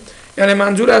میکنیم؟ یعنی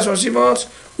منظور اساسی ماست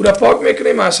او را پاک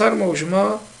میکنیم اثر ما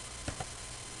شما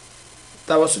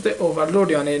توسط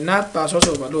اوورلود یعنی نت به اساس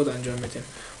اوورلود انجام میدیم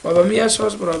و به می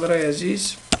اساس برادر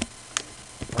عزیز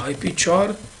آی پی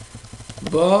 4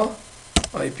 با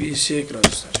آی پی 3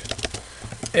 راجستر شد.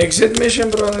 اگزیت میشیم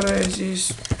برادر عزیز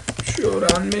شو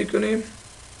رن میکنیم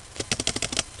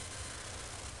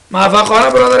موفقانه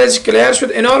برادر عزیز کلیر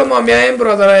شد. اینا رو ما میایم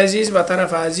برادر عزیز به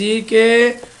طرف ازی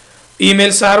که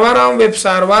ایمیل سرورم، وب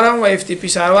سرورم و اف تی پی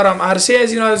سرورم هر سه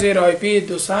از اینا زیر آی پی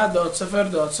 200.0.0.1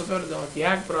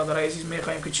 برادر عزیز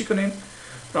میخوایم که چی کنیم؟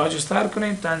 راجستر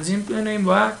کنیم، تنظیم کنیم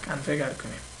و کنفیگر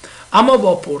کنیم اما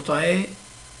با پورت های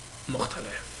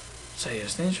مختلف. صحیح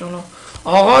است انشاءالله.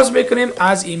 آغاز میکنیم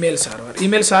از ایمیل سرور.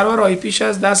 ایمیل سرور آی پیش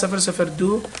از 10.0.0.2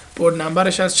 پورت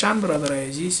نمبرش از چند برادر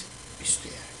عزیز؟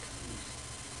 21.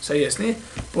 صحیح است نه؟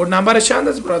 پورت نمبر چند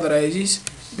است برادر عزیز؟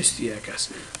 21 است.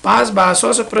 پس به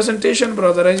اساس پرزنتیشن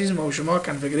برادر عزیز ما و شما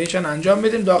کنفیگریشن انجام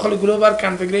میدیم. داخل گلوبال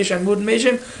کنفیگریشن مود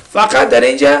میشیم. فقط در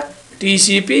اینجا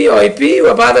TCP IP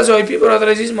و بعد از IP برادر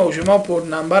عزیز ما و شما پورت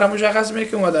نمبر مشخص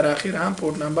میکنیم و در اخیر هم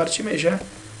پورت نمبر چی میشه؟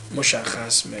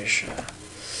 مشخص میشه.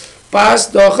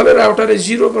 پس داخل راوتر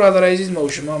زیرو برادر عزیز ما و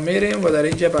شما میریم و در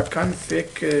اینجا با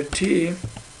config t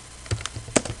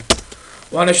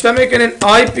و نشته میکنین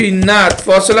IP NAT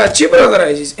فاصله چی برادر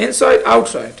عزیز؟ inside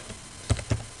outside.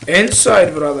 inside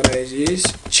برادر عزیز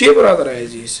چی برادر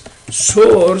عزیز؟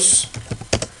 source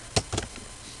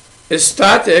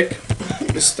static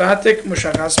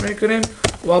مشخص میکنیم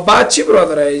و بعد چی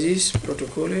برادر عزیز؟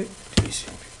 پروتکل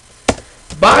TCP.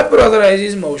 بعد برادر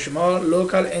عزیز ما و شما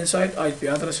local inside IP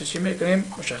address چی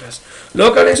میکنیم؟ مشخص.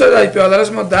 local inside IP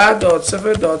address ما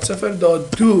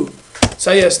 10.0.0.2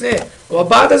 صحیح است نه؟ و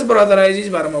بعد از برادر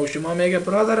عزیز برای ما و شما میگه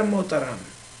برادر محترم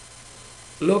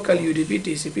local UDP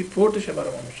TCP پورتش برای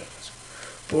ما مشخص.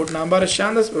 پورت نمبرش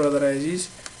چند است برادر عزیز؟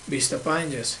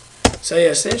 25 است.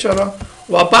 صحیح است انشاءالله.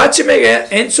 و بعد چی میگه؟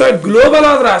 inside global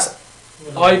address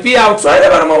IP outside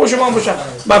برای ما و شما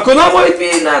مشخص. با کدام IP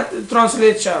نه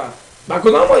ترنسلیت شد؟ با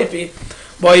کدام IP؟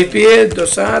 با IP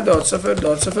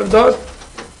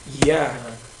 200.0.0.1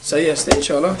 صحیح است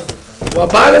انشاءالله. و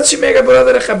بعد چی میگه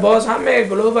برادر خب باز هم میگه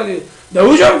گلوبال در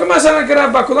اونجا که مثلا کرا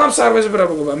با کدام سرویس برای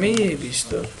بگو با می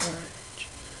 25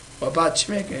 و بعد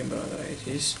چی میگه این برادر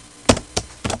عزیز؟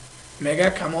 میگه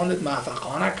کماندت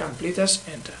موفقانه کمپلیت است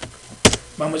انتر.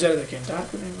 با مجرد که انتر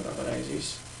کنیم برادر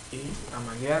عزیز این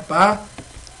عملیات با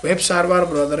وب سرور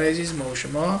برادر عزیز ما و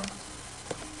شما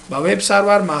با وب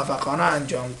سرور موفقانه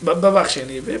انجام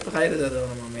ببخشید وب غیر دادم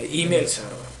ایمیل سرور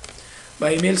با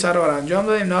ایمیل سرور انجام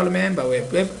دادیم. نال میم با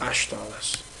وب 80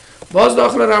 است. باز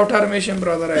داخل راوتر میشیم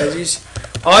برادر عزیز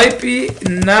آی پی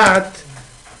نت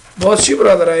باز چی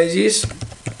برادر عزیز؟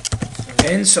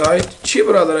 inside چی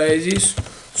برادر عزیز؟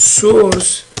 source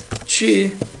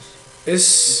چی؟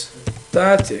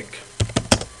 static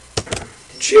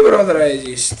چی برادر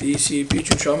عزیز؟ TCP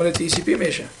چون شامل TCP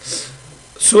میشه.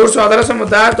 source آدرس ما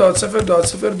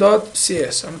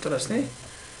 10.0.0.3 همونطور است نه؟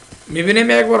 میبینیم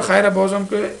یک بار خیر بازم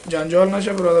که جنجال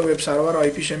نشه برادر وب سرور آی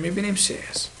پیش میبینیم 3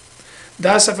 است.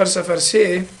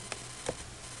 10.0.0.3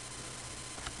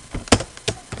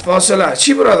 فاصله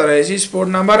چی برادر عزیز؟ پورت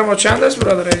نمبر ما چند است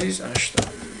برادر عزیز؟ 80.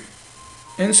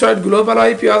 inside global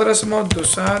IP آدرس ما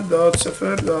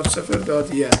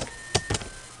 200.0.0.1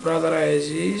 برادر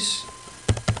عزیز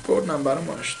پورت نمبر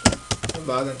ما 80.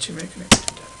 بعدا چی میکنیم؟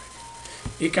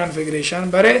 این کنفیگریشن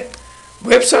برای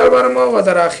وب سرور ما و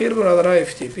در اخیر برادر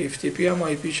FTP هم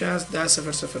آی پیش است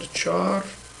 10.0.0.4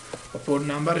 و پورت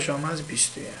نمبرش هم از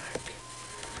 21.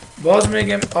 باز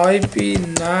میگیم IP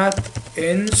NAT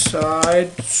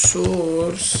inside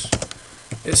source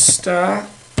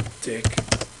static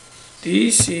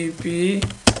TCP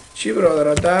چی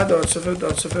برادر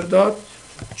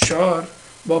 10.0.0.4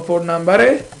 با پورت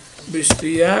نمبر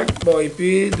 21 با IP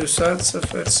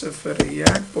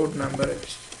 200.0.0.1 پورت نمبر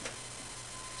 20.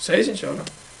 صحیح انشاءالله.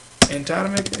 انتر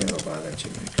میکنیم و بعدا چی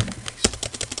میکنیم؟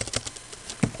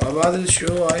 بعد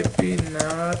شو آی پی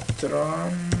نت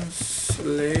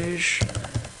ترانسلیشن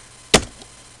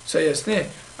صحیح است نه؟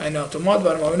 این اتومات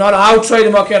بر ما اینا رو اوتساید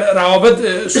ما که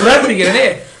روابط صورت میگیره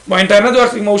نه با اینترنت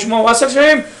وقتی ما شما وصل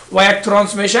شویم و یک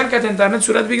ترانسمیشن که اینترنت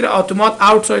صورت بگیره اتومات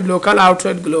اوتساید لوکال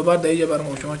اوتساید گلوبال دیگه بر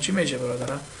ما شما چی میشه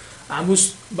برادر؟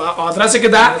 امروز با آدرسی که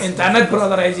در اینترنت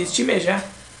برادر عزیز چی میشه؟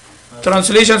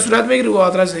 ترانسلیشن صورت میگیره و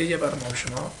آدرس دیگه بر ما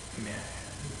شما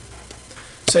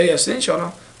صحیح است ان شاء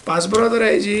الله. پس برادر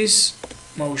عزیز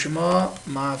ما و شما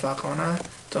موفقانه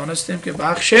تانستیم که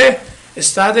بخش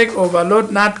استاتیک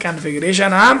اوورلود نت کانفیگریشن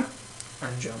هم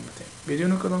انجام بدیم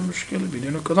بدون کدام مشکل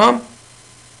بدون کدام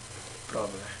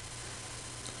پرابلم.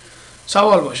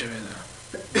 سوال باشه بدارم.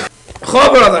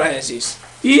 خب برادر عزیز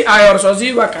این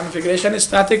عیارسازی و کانفیگریشن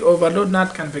استاتیک اوورلود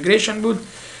نت کانفیگریشن بود.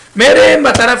 میریم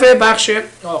به طرف بخش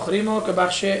آخری ما که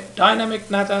بخش داینامیک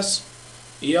نت است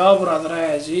یا برادر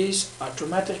عزیز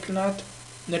اتوماتیک نت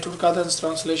نتورک ادرس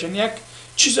ترانسلیشن. یک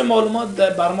چیز معلومات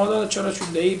بر ما داده چرا چون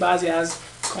دهی بعضی از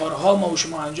کارها ما و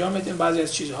شما انجام میدیم بعضی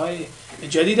از چیزهای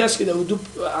جدید است که دو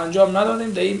انجام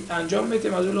ندادیم دهی انجام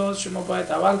میدیم از اون شما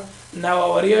باید اول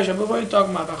نوآوری‌هاش بفهمید تا که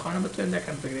موفقانه بتونید در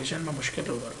کانفیگریشن با مشکل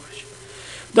روبرو بشید.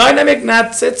 Dynamic NAT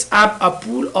sets up a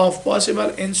pool of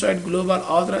possible inside global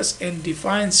address and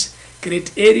defines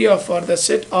criteria for the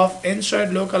set of inside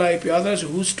local IP address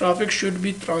whose traffic should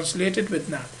be translated with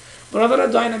NAT. برادر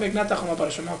داینامیک نت خب ما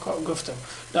برای شما گفتم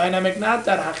داینامیک نت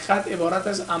در حقیقت عبارت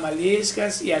از عملیه است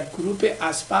که یک گروپ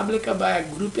از پابلیک با یک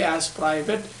گروپ از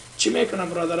پرایوت چی میکنه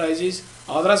برادر عزیز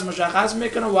آدرس مشخص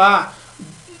میکنه و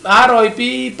هر آی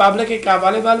پی پابلیک که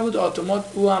اویلیبل بود اتومات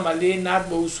او عملیه نت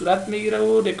به او صورت میگیره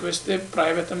و ریکوست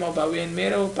پرایوت ما به وین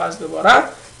میره و پس دوباره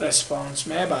رسپانس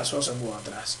میه به اساس او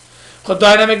آدرس. خود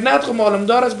داینامیک نت خب معلوم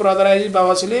دار است برادر عزیز به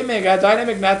واسطه میگه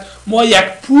داینامیک نت ما یک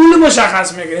پول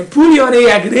مشخص میکنیم. پول یعنی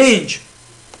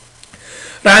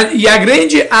یک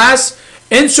رنج از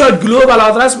انساید گلوبال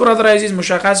آدرس برادر عزیز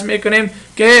مشخص میکنیم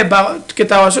که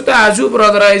توسط ازو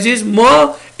برادر عزیز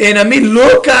ما اینمی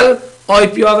لوکال آی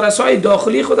پی آدرس های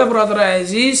داخلی خود برادر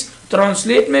عزیز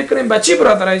ترانسلیت میکنیم به چی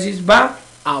برادر عزیز به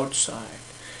اوتساید.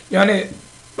 یعنی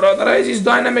برادر عزیز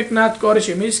داینامیک نت کارش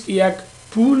میست که یک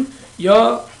پول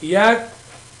یا یک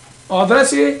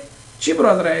آدرس چی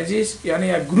برادر عزیز یعنی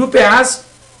یک گروپ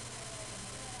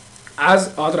از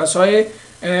آدرس های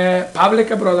پابلیک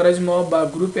برادر عزیز ما با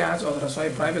گروپ از آدرس های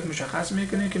پرایوت مشخص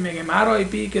میکنیم که میگیم هر آی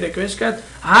پی که ریکوست کرد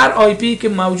هر آی پی که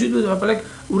موجود بود پابلیک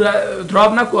او را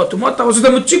دراپ نکو اتومات توسط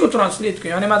ما چی کو ترانسلیت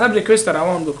کنه یعنی مطلب ریکوست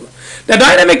روان بکن. The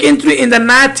dynamic entry in the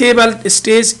NAT table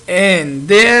stays in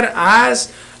there as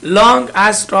long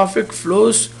as traffic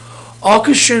flows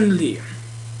occasionally.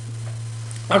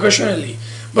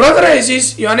 برادر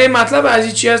عزیز یعنی مطلب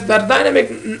عزیز چی است در dynamic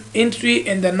entry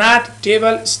in the NAT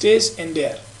table stays in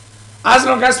there as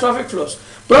long as traffic flows.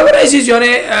 برادر عزیز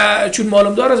یعنی چون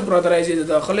معلوم دار است برادر عزیز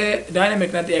داخل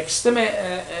داینامیک نت یک سیستم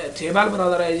تیبل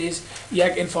برادر عزیز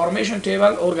یک انفارمیشن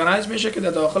تیبل ارگانایز میشه که در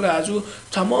داخل از او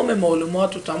تمام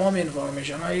معلومات و تمام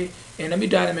انفارمیشن های اینمی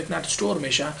داینامیک نت استور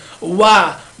میشه و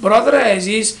برادر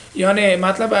عزیز یعنی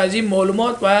مطلب از این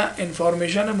معلومات و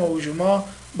انفارمیشن ما و شما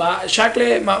با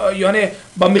شکل یعنی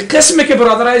با قسمی که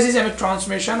برادر عزیز یعنی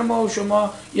ترانسمیشن ما و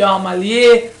شما یا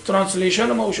عملیه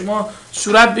ترانسلیشن ما و شما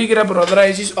صورت بگیره برادر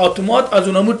عزیز اتومات از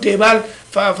اونمون تیبل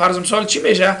فرض مثال چی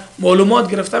میشه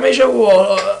معلومات گرفته میشه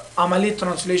و عملیه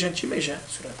ترانسلیشن چی میشه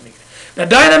صورت میگیره. The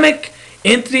dynamic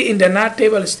entry in the NAT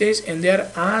table stays in there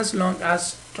as long as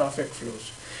traffic flows.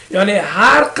 یعنی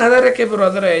هر قدر که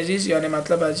برادر عزیز یعنی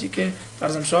مطلب از این که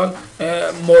فرض مثال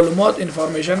معلومات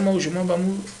انفارمیشن ما و شما با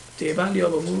مو تیبل یا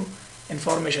با مو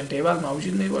انفارمیشن تیبل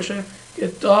موجود می باشه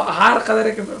که تا هر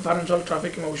قدر که فرض مثال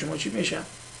ترافیک ما و شما چی میشه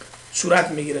صورت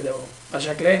میگیره به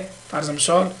شکل فرض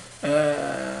مثال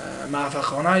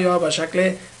موفقانه یا به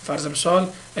شکل فرض مثال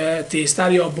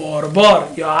تیستر یا باربار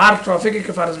یا هر ترافیکی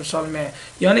که فرض مثال می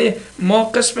یعنی ما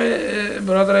قسم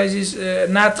برادر عزیز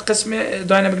نت قسم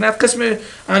داینامیک نت قسم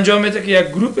انجام میده که یک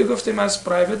گروپ گفتیم از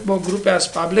پرایوت با گروپ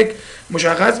از پابلیک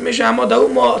مشخص میشه اما دو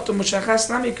ما تو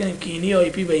مشخص نمیکنیم که اینی آی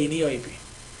پی و اینی آی پی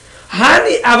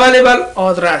هنی اویلیبل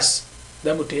آدرس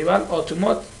دمو تیبل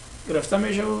اتومات گرفته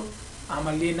میشه و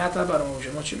عملی نت برای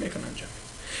شما چی میکنه انجام.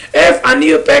 If a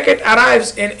new packet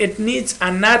arrives and it needs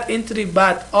a NAT entry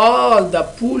but all the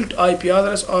pooled IP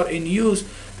addresses are in use,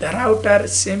 the router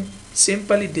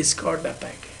simply discard the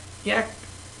packet. یک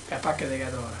packet دیگه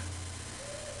داره.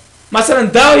 مثلا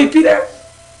 10 IP ده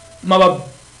ما با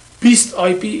 20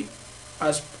 IP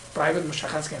از پرایوت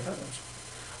مشخص کردیم.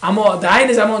 اما در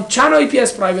این زمان چند IP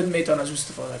از پرایوت میتونه از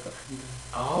استفاده کنه؟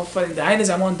 آفرین در این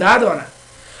زمان 10 داره.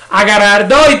 اگر هر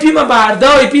 10 IP ما با هر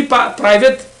 10 IP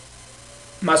پرایوت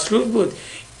مصروف بود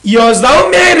 11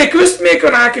 میای ریکوست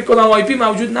میکنه که کدام آی پی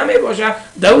موجود نمی باشه.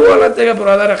 در اون حالت دیگه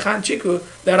برادر خان چی کو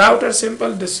در راوتر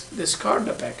سیمپل discard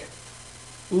the packet.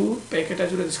 او پکت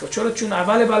از رو دیسکارد. چرا؟ چون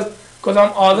اویلیبل کدام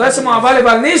آدرس ما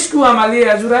اویلیبل نیست کو عملی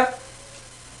از رو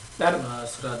در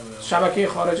شبکه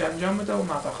خارج انجام بده و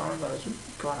مفخانه برای اون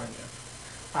کار انجام.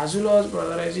 از اون لحاظ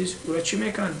برادر عزیز او چی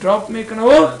میکنن؟ دراپ میکنه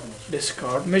و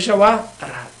دیسکارد میشه و رد.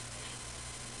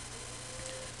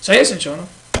 صحیح است انشاءالله.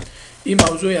 این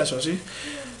موضوع اساسی.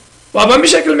 و به این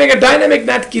شکل میگه dynamic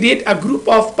NAT create a group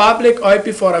of public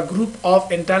IP for a group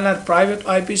of internal private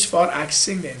IPs for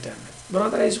accessing the internet.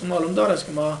 برادر عزیز معلوم داره است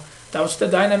که ما توسط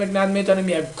داینامیک نت میتونیم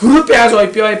یک گروپی از آی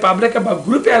پی های پابلیک با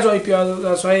گروپی از آی پی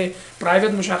های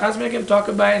پرایوت مشخص میکنیم تا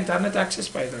که به اینترنت اکسس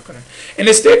پیدا کنن.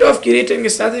 Instead of creating a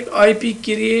static IP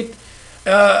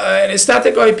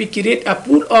create a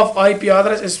pool of IP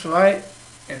address specified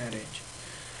in a range.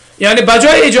 یعنی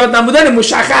بجای ایجاد نمودن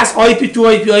مشخص آی پی تو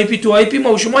آی پی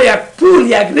ما و شما یک پول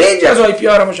یک رنج از آی پی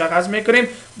ها را مشخص میکنیم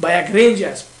با یک رنج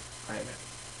از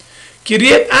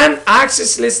create an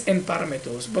access list in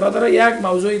parameters. برادر یک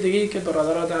موضوع دیگه که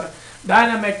برادر در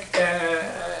داینامیک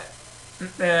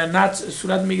نت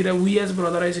صورت میگیره وی از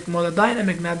برادر است که ما در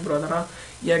داینامیک نت برادر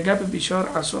یک گپ بسیار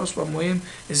اساس و مهم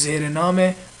زیر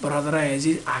نام برادر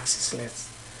عزیز access list.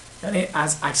 یعنی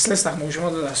از access list ما شما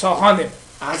در سا خواندیم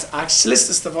از access list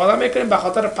استفاده میکنیم به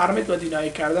خاطر پرمیت و دینایی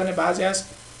کردن بعضی از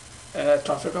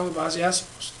ترافیک ها و بعضی از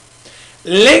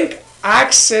link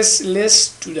access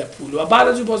list to the pool. و بعد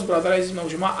از اون باز برادر عزیز ما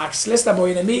شما access list با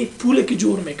اینمی پول که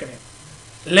جور میکنیم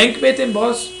لینک میتیم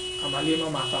باز عملی ما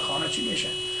موفقانه چی میشه.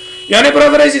 یعنی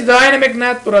برادر عزیز داینامیک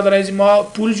نت برادر عزیز ما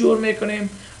پول جور میکنیم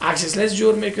access list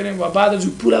جور میکنیم و بعد از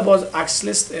اون پول باز access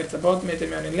list ارتباط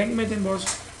میتیم یعنی لینک میتیم باز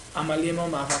عملی ما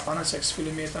موفقانه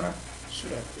سکسسفولی میتونه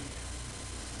صورت بگیره.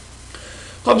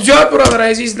 خب جا برادر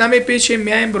عزیز نمیپیچیم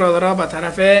میایم برادرها به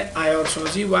طرف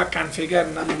عیارسازی و کنفیگر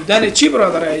نمودن چی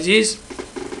برادر عزیز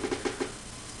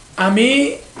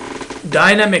امی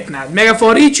داینامیک نت میگه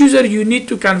for each user you need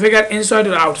to configure inside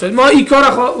or outside. ما این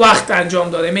کار وقت انجام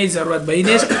داده می ضرورت به این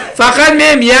نیست فقط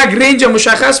میایم یک رنج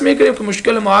مشخص میکنیم که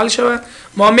مشکل ما حل شود.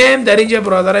 ما میایم در اینجا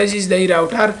برادر عزیز در این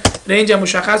راوتر رنج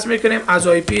مشخص میکنیم از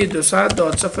آی پی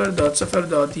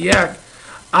 200.0.0.1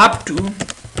 up to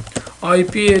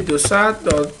IP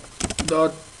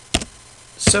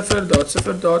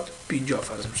 200.0.0.50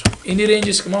 فرض میشه. این رنج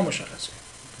است که ما مشخص کردیم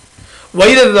و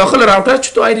این در داخل راوتر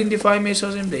چطور ایدنتیفای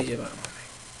میسازیم دیگه برنامه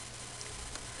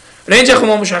رنج خود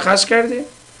ما مشخص کردیم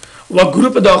و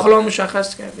گروپ داخل ما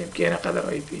مشخص کردیم که این قدر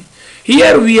IP.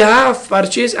 Here we have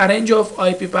purchased a range of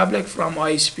IP public from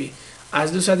ISP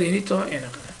از 200 اینی تا این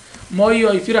قدر. ما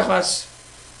این IP را خواست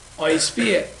ISP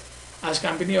از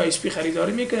کمپانی ISP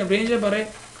خریداری میکنیم رنج برای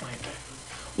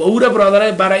و او را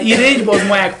برادرای برای این رنج باز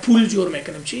ما یک پول جور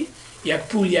میکنیم چی؟ یک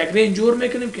پول یک رنج جور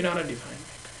میکنیم که اینا را دیفاین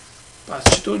میکنیم. پس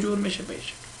چطور جور میشه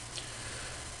بیشه؟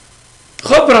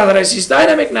 خب برادر عزیز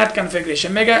داینامیک نت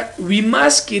کانفیگریشن میگه we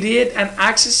must create an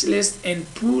access list and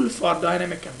pool for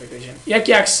dynamic configuration.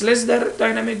 یکی access list در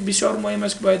داینامیک بسیار مهم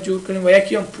است که باید جور کنیم و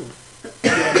یکی هم پول.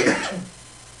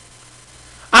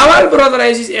 اول برادر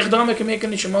عزیز اقدامی که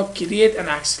میکنید شما create an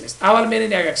access list. اول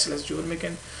میرین یک access list جور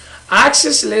میکنید.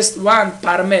 access list 1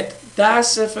 permit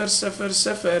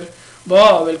 10.0.0.0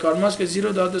 با ولکار ماسک 0.255.255.255.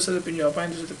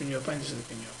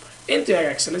 این تو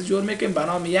یک access list جور میکنیم به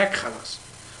نام یک خلاص.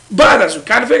 بعد از اون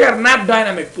configure NAT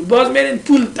dynamic pool باز میرین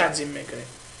پول تنظیم میکنید.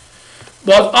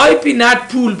 باز IP NAT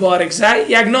pool بارکزای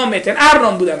یک نام میتن هر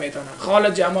نام بوده میتونه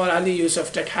خالد جمال علی یوسف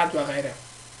تکحت و غیره.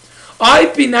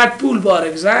 IP NAT pool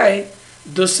بارکزای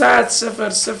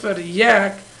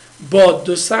 200.0.0.1 با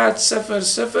 200.0.0.254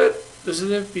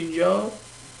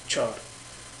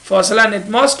 فاصله نت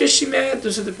ماسک کشیمه 255.255.255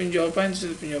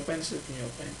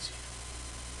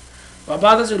 و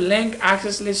بعد از اون لینک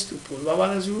access list to pool و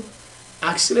بعد از اون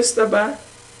access list با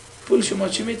پول شما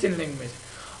چی میتین لینک میتین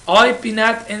IP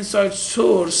NAT inside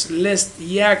source list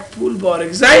یک پول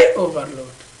بارکزای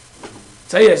overload.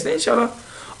 صحیح است انشاءالله.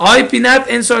 IP NAT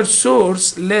inside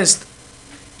source list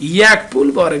یک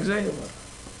پول بارکزای overload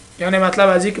یعنی مطلب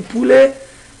از این که پول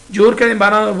جور کردیم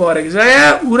برنامه بارکزای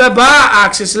او را با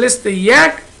access list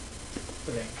یک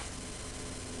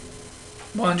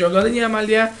با انجام دادن این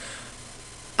عملیه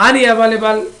any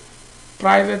available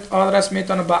private address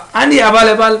میتونه با any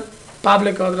available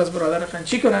public address برادر خان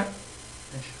چی کنه؟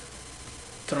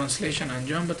 ترانسلیشن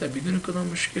انجام بده بدون کدام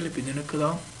مشکل بدون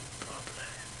کدام پرابلم.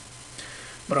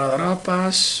 برادرها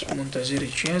پس منتظر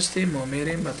چی هستیم؟ ما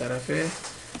میریم به طرف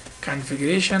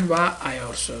کانفیگریشن و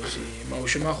عیارسازی. ما و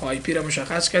شما خواهی پی را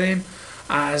مشخص کردیم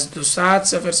از 200.0.0.1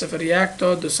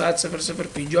 تا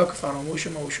 200.0.0.50 که فراموش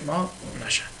ما و شما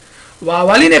نشه و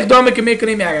اولین اقدامی که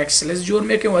میکنیم یک اکسس لیست جور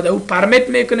میکنیم و در او پرمیت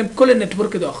میکنیم کل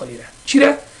نتورک داخلی را. چی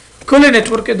را؟ کل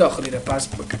نتورک داخلی را. پس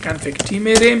کانفیگ تی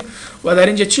میریم و در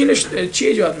اینجا چی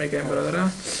ایجاد میکنیم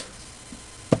برادران؟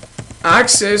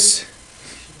 اکسس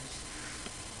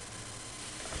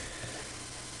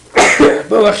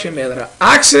ببخشید میدارم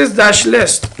اکسس داش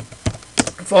لیست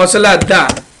فاصله ده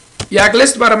یک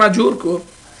لیست برای ما جور کو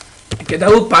که در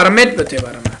او پرمیت بده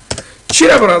برای ما. چی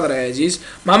را برادر عزیز؟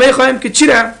 ما میخوایم که چی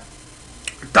را؟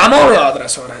 تمام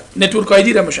آدرس ها را نتورک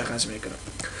آیدی را مشخص میکنم.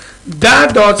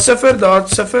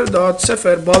 10.0.0.0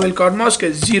 با ویلکارد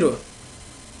ماسک 0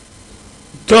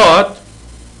 دات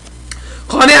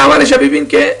خانه اولش ببین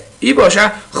که ای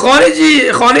باشه،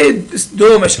 خانه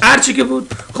دومش هر چی که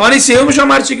بود، خانه سومش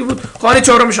هم هر چی که بود، خانه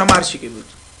چهارمش هم هر چی که بود.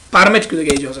 پرمیت که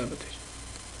دیگه اجازه بده.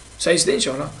 صحیح است ان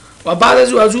شاء الله. و بعد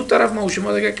از اون طرف ما و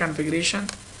شما دیگه کانفیگریشن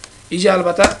اینجا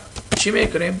البته چی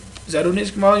میکنیم؟ ضرور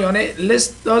نیست که ما یعنی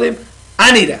لیست دادیم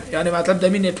انیره، یعنی مطلب در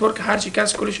این نتورک هر چی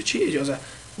کس کلش چی اجازه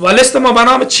و لیست ما به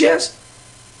نام چی است؟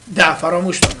 ده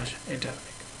فراموش نشه. انتر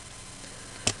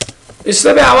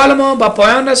استپ اول ما با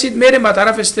پایان رسید، میریم به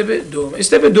طرف استپ دوم.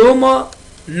 استپ دوم ما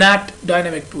نت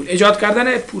داینامیک پول ایجاد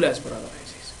کردن پول است برادر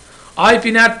عزیز. آی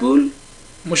پی نت پول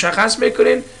مشخص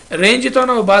میکنین رنج تان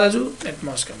و بعد از اون نت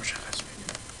ماسک مشخص میکنین.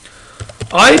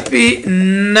 آی پی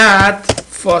نت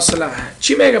فاصله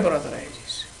چی میگه برادر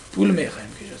عزیز؟ پول میخوایم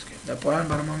که ایجاد کنیم. در پایان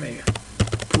برای ما میگه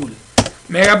پول.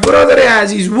 میگه برادر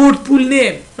عزیز ورد پول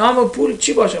نیم، نام پول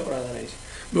چی باشه برادر عزیز؟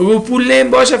 بگو پول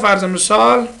نیم باشه فرض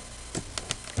مثال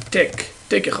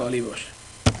تک خالی باشه.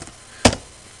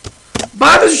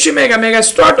 بعد از چی میگه؟ میگه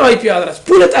استارت آی پی آدرس.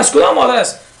 پولت از کدام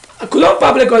آدرس؟ کدام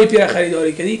پابلیک آی پی را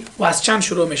خریداری کردی و از چند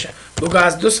شروع میشه؟ بگو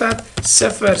از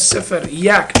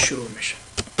 200.0.0.1 شروع میشه.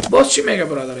 باز چی میگه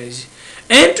برادر عزیز؟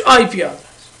 انت آی پی آدرس.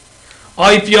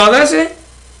 آی پی آدرس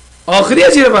آخری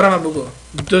از این برای من بگو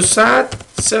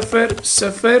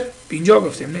 200.0.0.50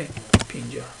 گفتیم نه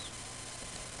 50.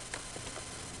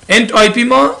 انت آی پی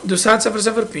ما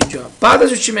 200.0.0.50. بعد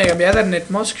از چی میگم؟ بیادر نت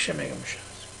ماسک شه میگم مشخص.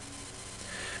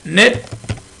 نت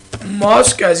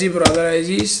ماسک از این برادر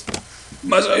عزیز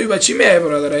مساوی به چی میگه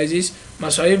برادر عزیز؟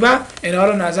 مساوی به اینا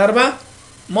رو نظر به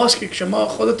ماسکی که شما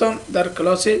خودتان در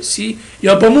کلاس سی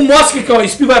یا با مون ماسکی که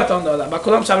آیسپی براتون دادن، با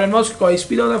کدام سبلین ماسک که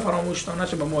آیسپی دادن فراموش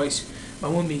نشه با ما آیسپی با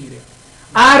مون میگیره.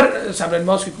 هر سبلین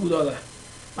ماسکی که داده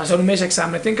مثلا میشه که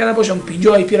سبنتین کرده باشه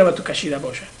 50 آی پی رو تو کشیده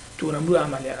باشه تو امروز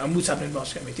عملیات امروز سبلین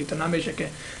ماسک میتی تو نمیشه که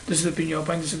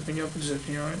 255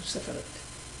 صفر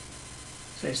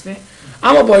صحیح.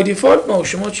 اما بای دیفالت ما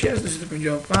شما چی است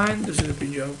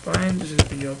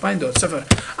 255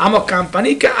 اما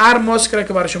کمپانی که هر ماسک را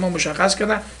که برای شما مشخص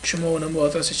کرده شما اونم با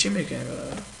آدرس چی میکنید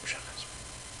مشخص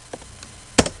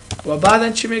و بعدا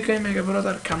چی میکنیم؟ میگه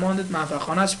برادر کماندت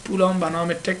موفقانه است پولام به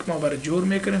نام تک ما برای جور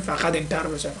میکنیم فقط انتر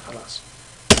بزنیم خلاص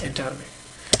انتر میکنیم.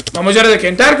 ما مجرد که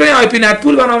انتر کنیم آی پی نت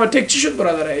پول به نام تک چی شد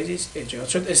برادر عزیز؟ ایجاد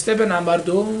شد. استپ نمبر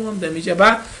 2 هم دمیجه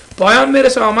به پایان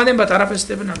میرسه. آمدیم به طرف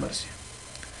استپ نمبر 3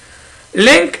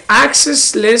 لینک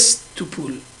اکسس لیست تو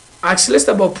پول. اکسس لیست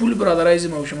با پول برادر عزیز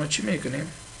ما و شما چی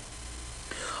میکنیم؟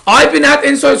 آی پی نت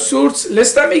اینساید سورس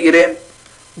لیست میگیریم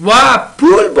و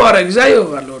پول بارکزای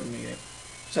اوورلود میگیریم.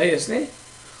 صحیح است نه؟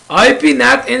 آی پی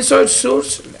نت اینساید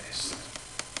سورس لیست.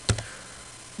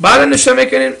 بعد نشته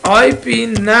میکنیم آی پی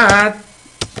نت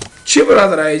چی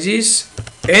برادر عزیز؟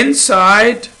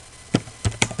 اینساید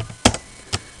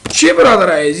چی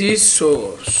برادر عزیز؟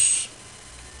 سورس.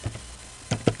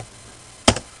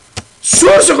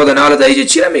 سورس خود نال در اینجا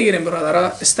چی را میگیریم برادر؟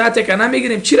 استاتیک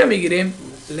نمیگیریم، چی را میگیریم؟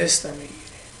 لیست میگیریم.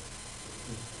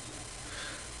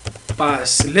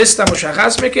 پس لیست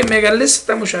مشخص میکنیم. میگه لیست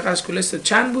مشخص که لیست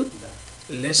چند بود؟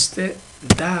 لیست 10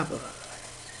 برادر.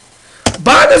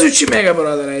 بعد از اون چی میگه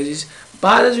برادر عزیز؟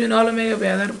 بعد از این حالا میگه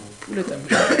بیادر پولت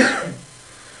مشخص.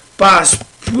 پس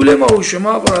پول ما و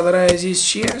شما برادر عزیز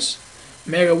چی است؟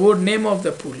 میگه word name of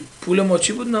the pool. پول ما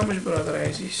چی بود نامش برادر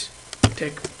عزیز؟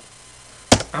 تک.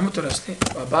 اما درسته.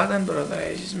 و بعدا برادر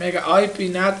عزیز میگه آی پی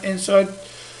نت اینساید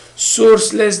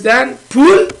سورس لس دن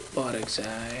پول بارکزای.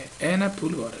 اینه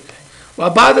پول بارکزای. و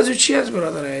بعد از اون چی است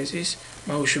برادر عزیز؟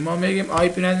 ما و شما میگیم آی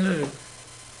پی نت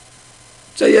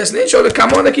صحیح است نه؟ انشاءالله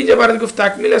کمانده که اینجا برات گفت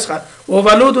تکمیل است خواهد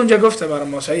اوورلود اونجا گفته برای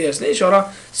ما. صحیح است نه؟ انشاءالله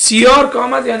سیار که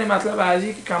آمد یعنی مطلب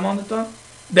عزیزی که کماندتان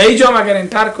در اینجا اگر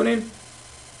انتر کنیم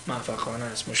موفقانه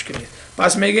است مشکلی است.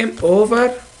 پس میگیم over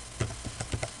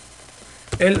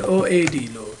LOAD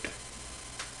load.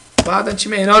 بعدا چی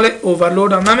میگه؟ اینال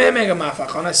اوورلود هم نمیگه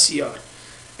موفقانه سیار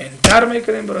انتر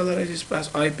میکنیم برادر عزیز. پس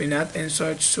آی پی نت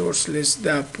اینساید سورس لیست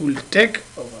دا پول تک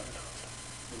اوورلود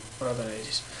برادر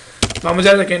عزیز. ما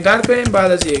مجرد که انتر کنیم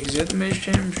بعد از اگزیت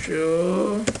میشیم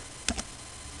شو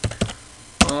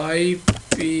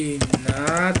IP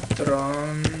NAT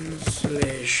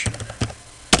ترانسلیشن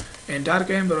انتر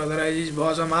کنیم برادر عزیز.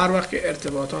 بازم هر وقت که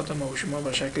ارتباطات ما و شما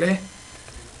به شکل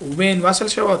وبین وصل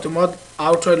شد اتومات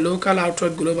اوتساید لوکال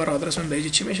اوتساید گلوبال آدرس من به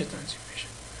چی میشه تنظیم میشه.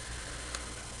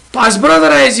 پس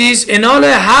برادر عزیز اینال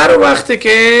هر وقت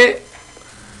که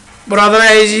برادر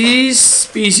عزیز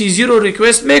PC0 رو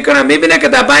ریکوست میکنم میبینه که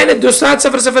در بین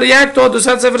 200.001 تا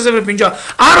 200.050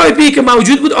 هر آی پی که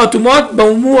موجود بود اتومات به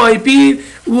اون آی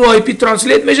پی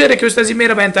ترانسلیت میشه، ریکوست ازی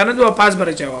میره به اینترنت و پس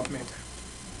برای جواب میده.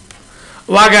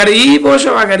 و اگر ای باشه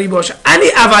انی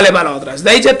اویلیبل آدرس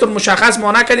در اینجا تو مشخص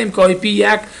ما نکردیم که آی پی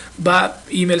 1 به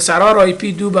ایمیل سرور، آی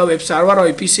پی 2 به وب سرور،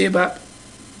 آی پی 3 به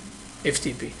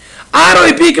FTP. هر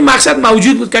آی پی که مقصد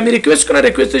موجود بود که می ریکوست کنه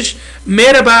ریکوستش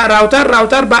میره به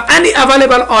راوتر به انی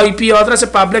اویلیبل آی پی آدرس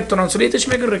پابلیک ترانسلیتش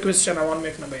میکنه، ریکوستش روان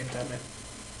میکنه به اینترنت.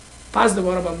 پس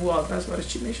دوباره به مو آدرس برای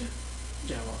چی میشه؟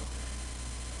 جواب.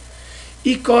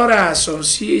 این کار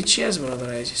اساسی چی است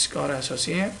برادر عزیز؟ کار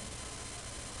اساسی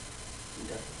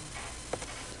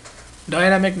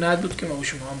داینامیک نت بود که ما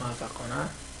شما موفقانه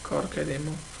کار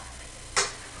کردیم.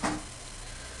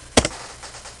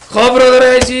 خب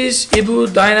برادر عزیز این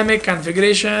بود داینامیک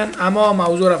کانفیگریشن. اما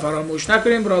موضوع را فراموش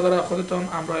نکنین برادر، خودتون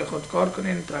همراه خود کار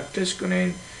کنین، پرکتیس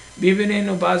کنین، ببینین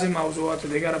و بعضی موضوعات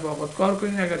دیگر را با خود کار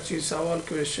کنین. اگر چیز سوال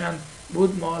کوشن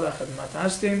بود ما در خدمت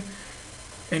هستیم.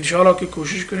 انشاءالله که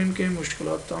کوشش کنیم که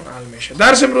مشکلاتتان حل میشه.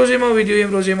 درس امروزی ما ویدیو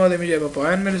امروزی ما دمیجه به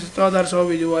پایان میرسه. تا درس ها و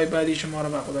ویدیوهای بعدی شما را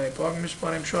به خدای پاک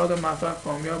میسپاریم. شاد و موفق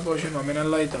کامیاب باشین و من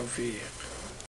الله توفیق.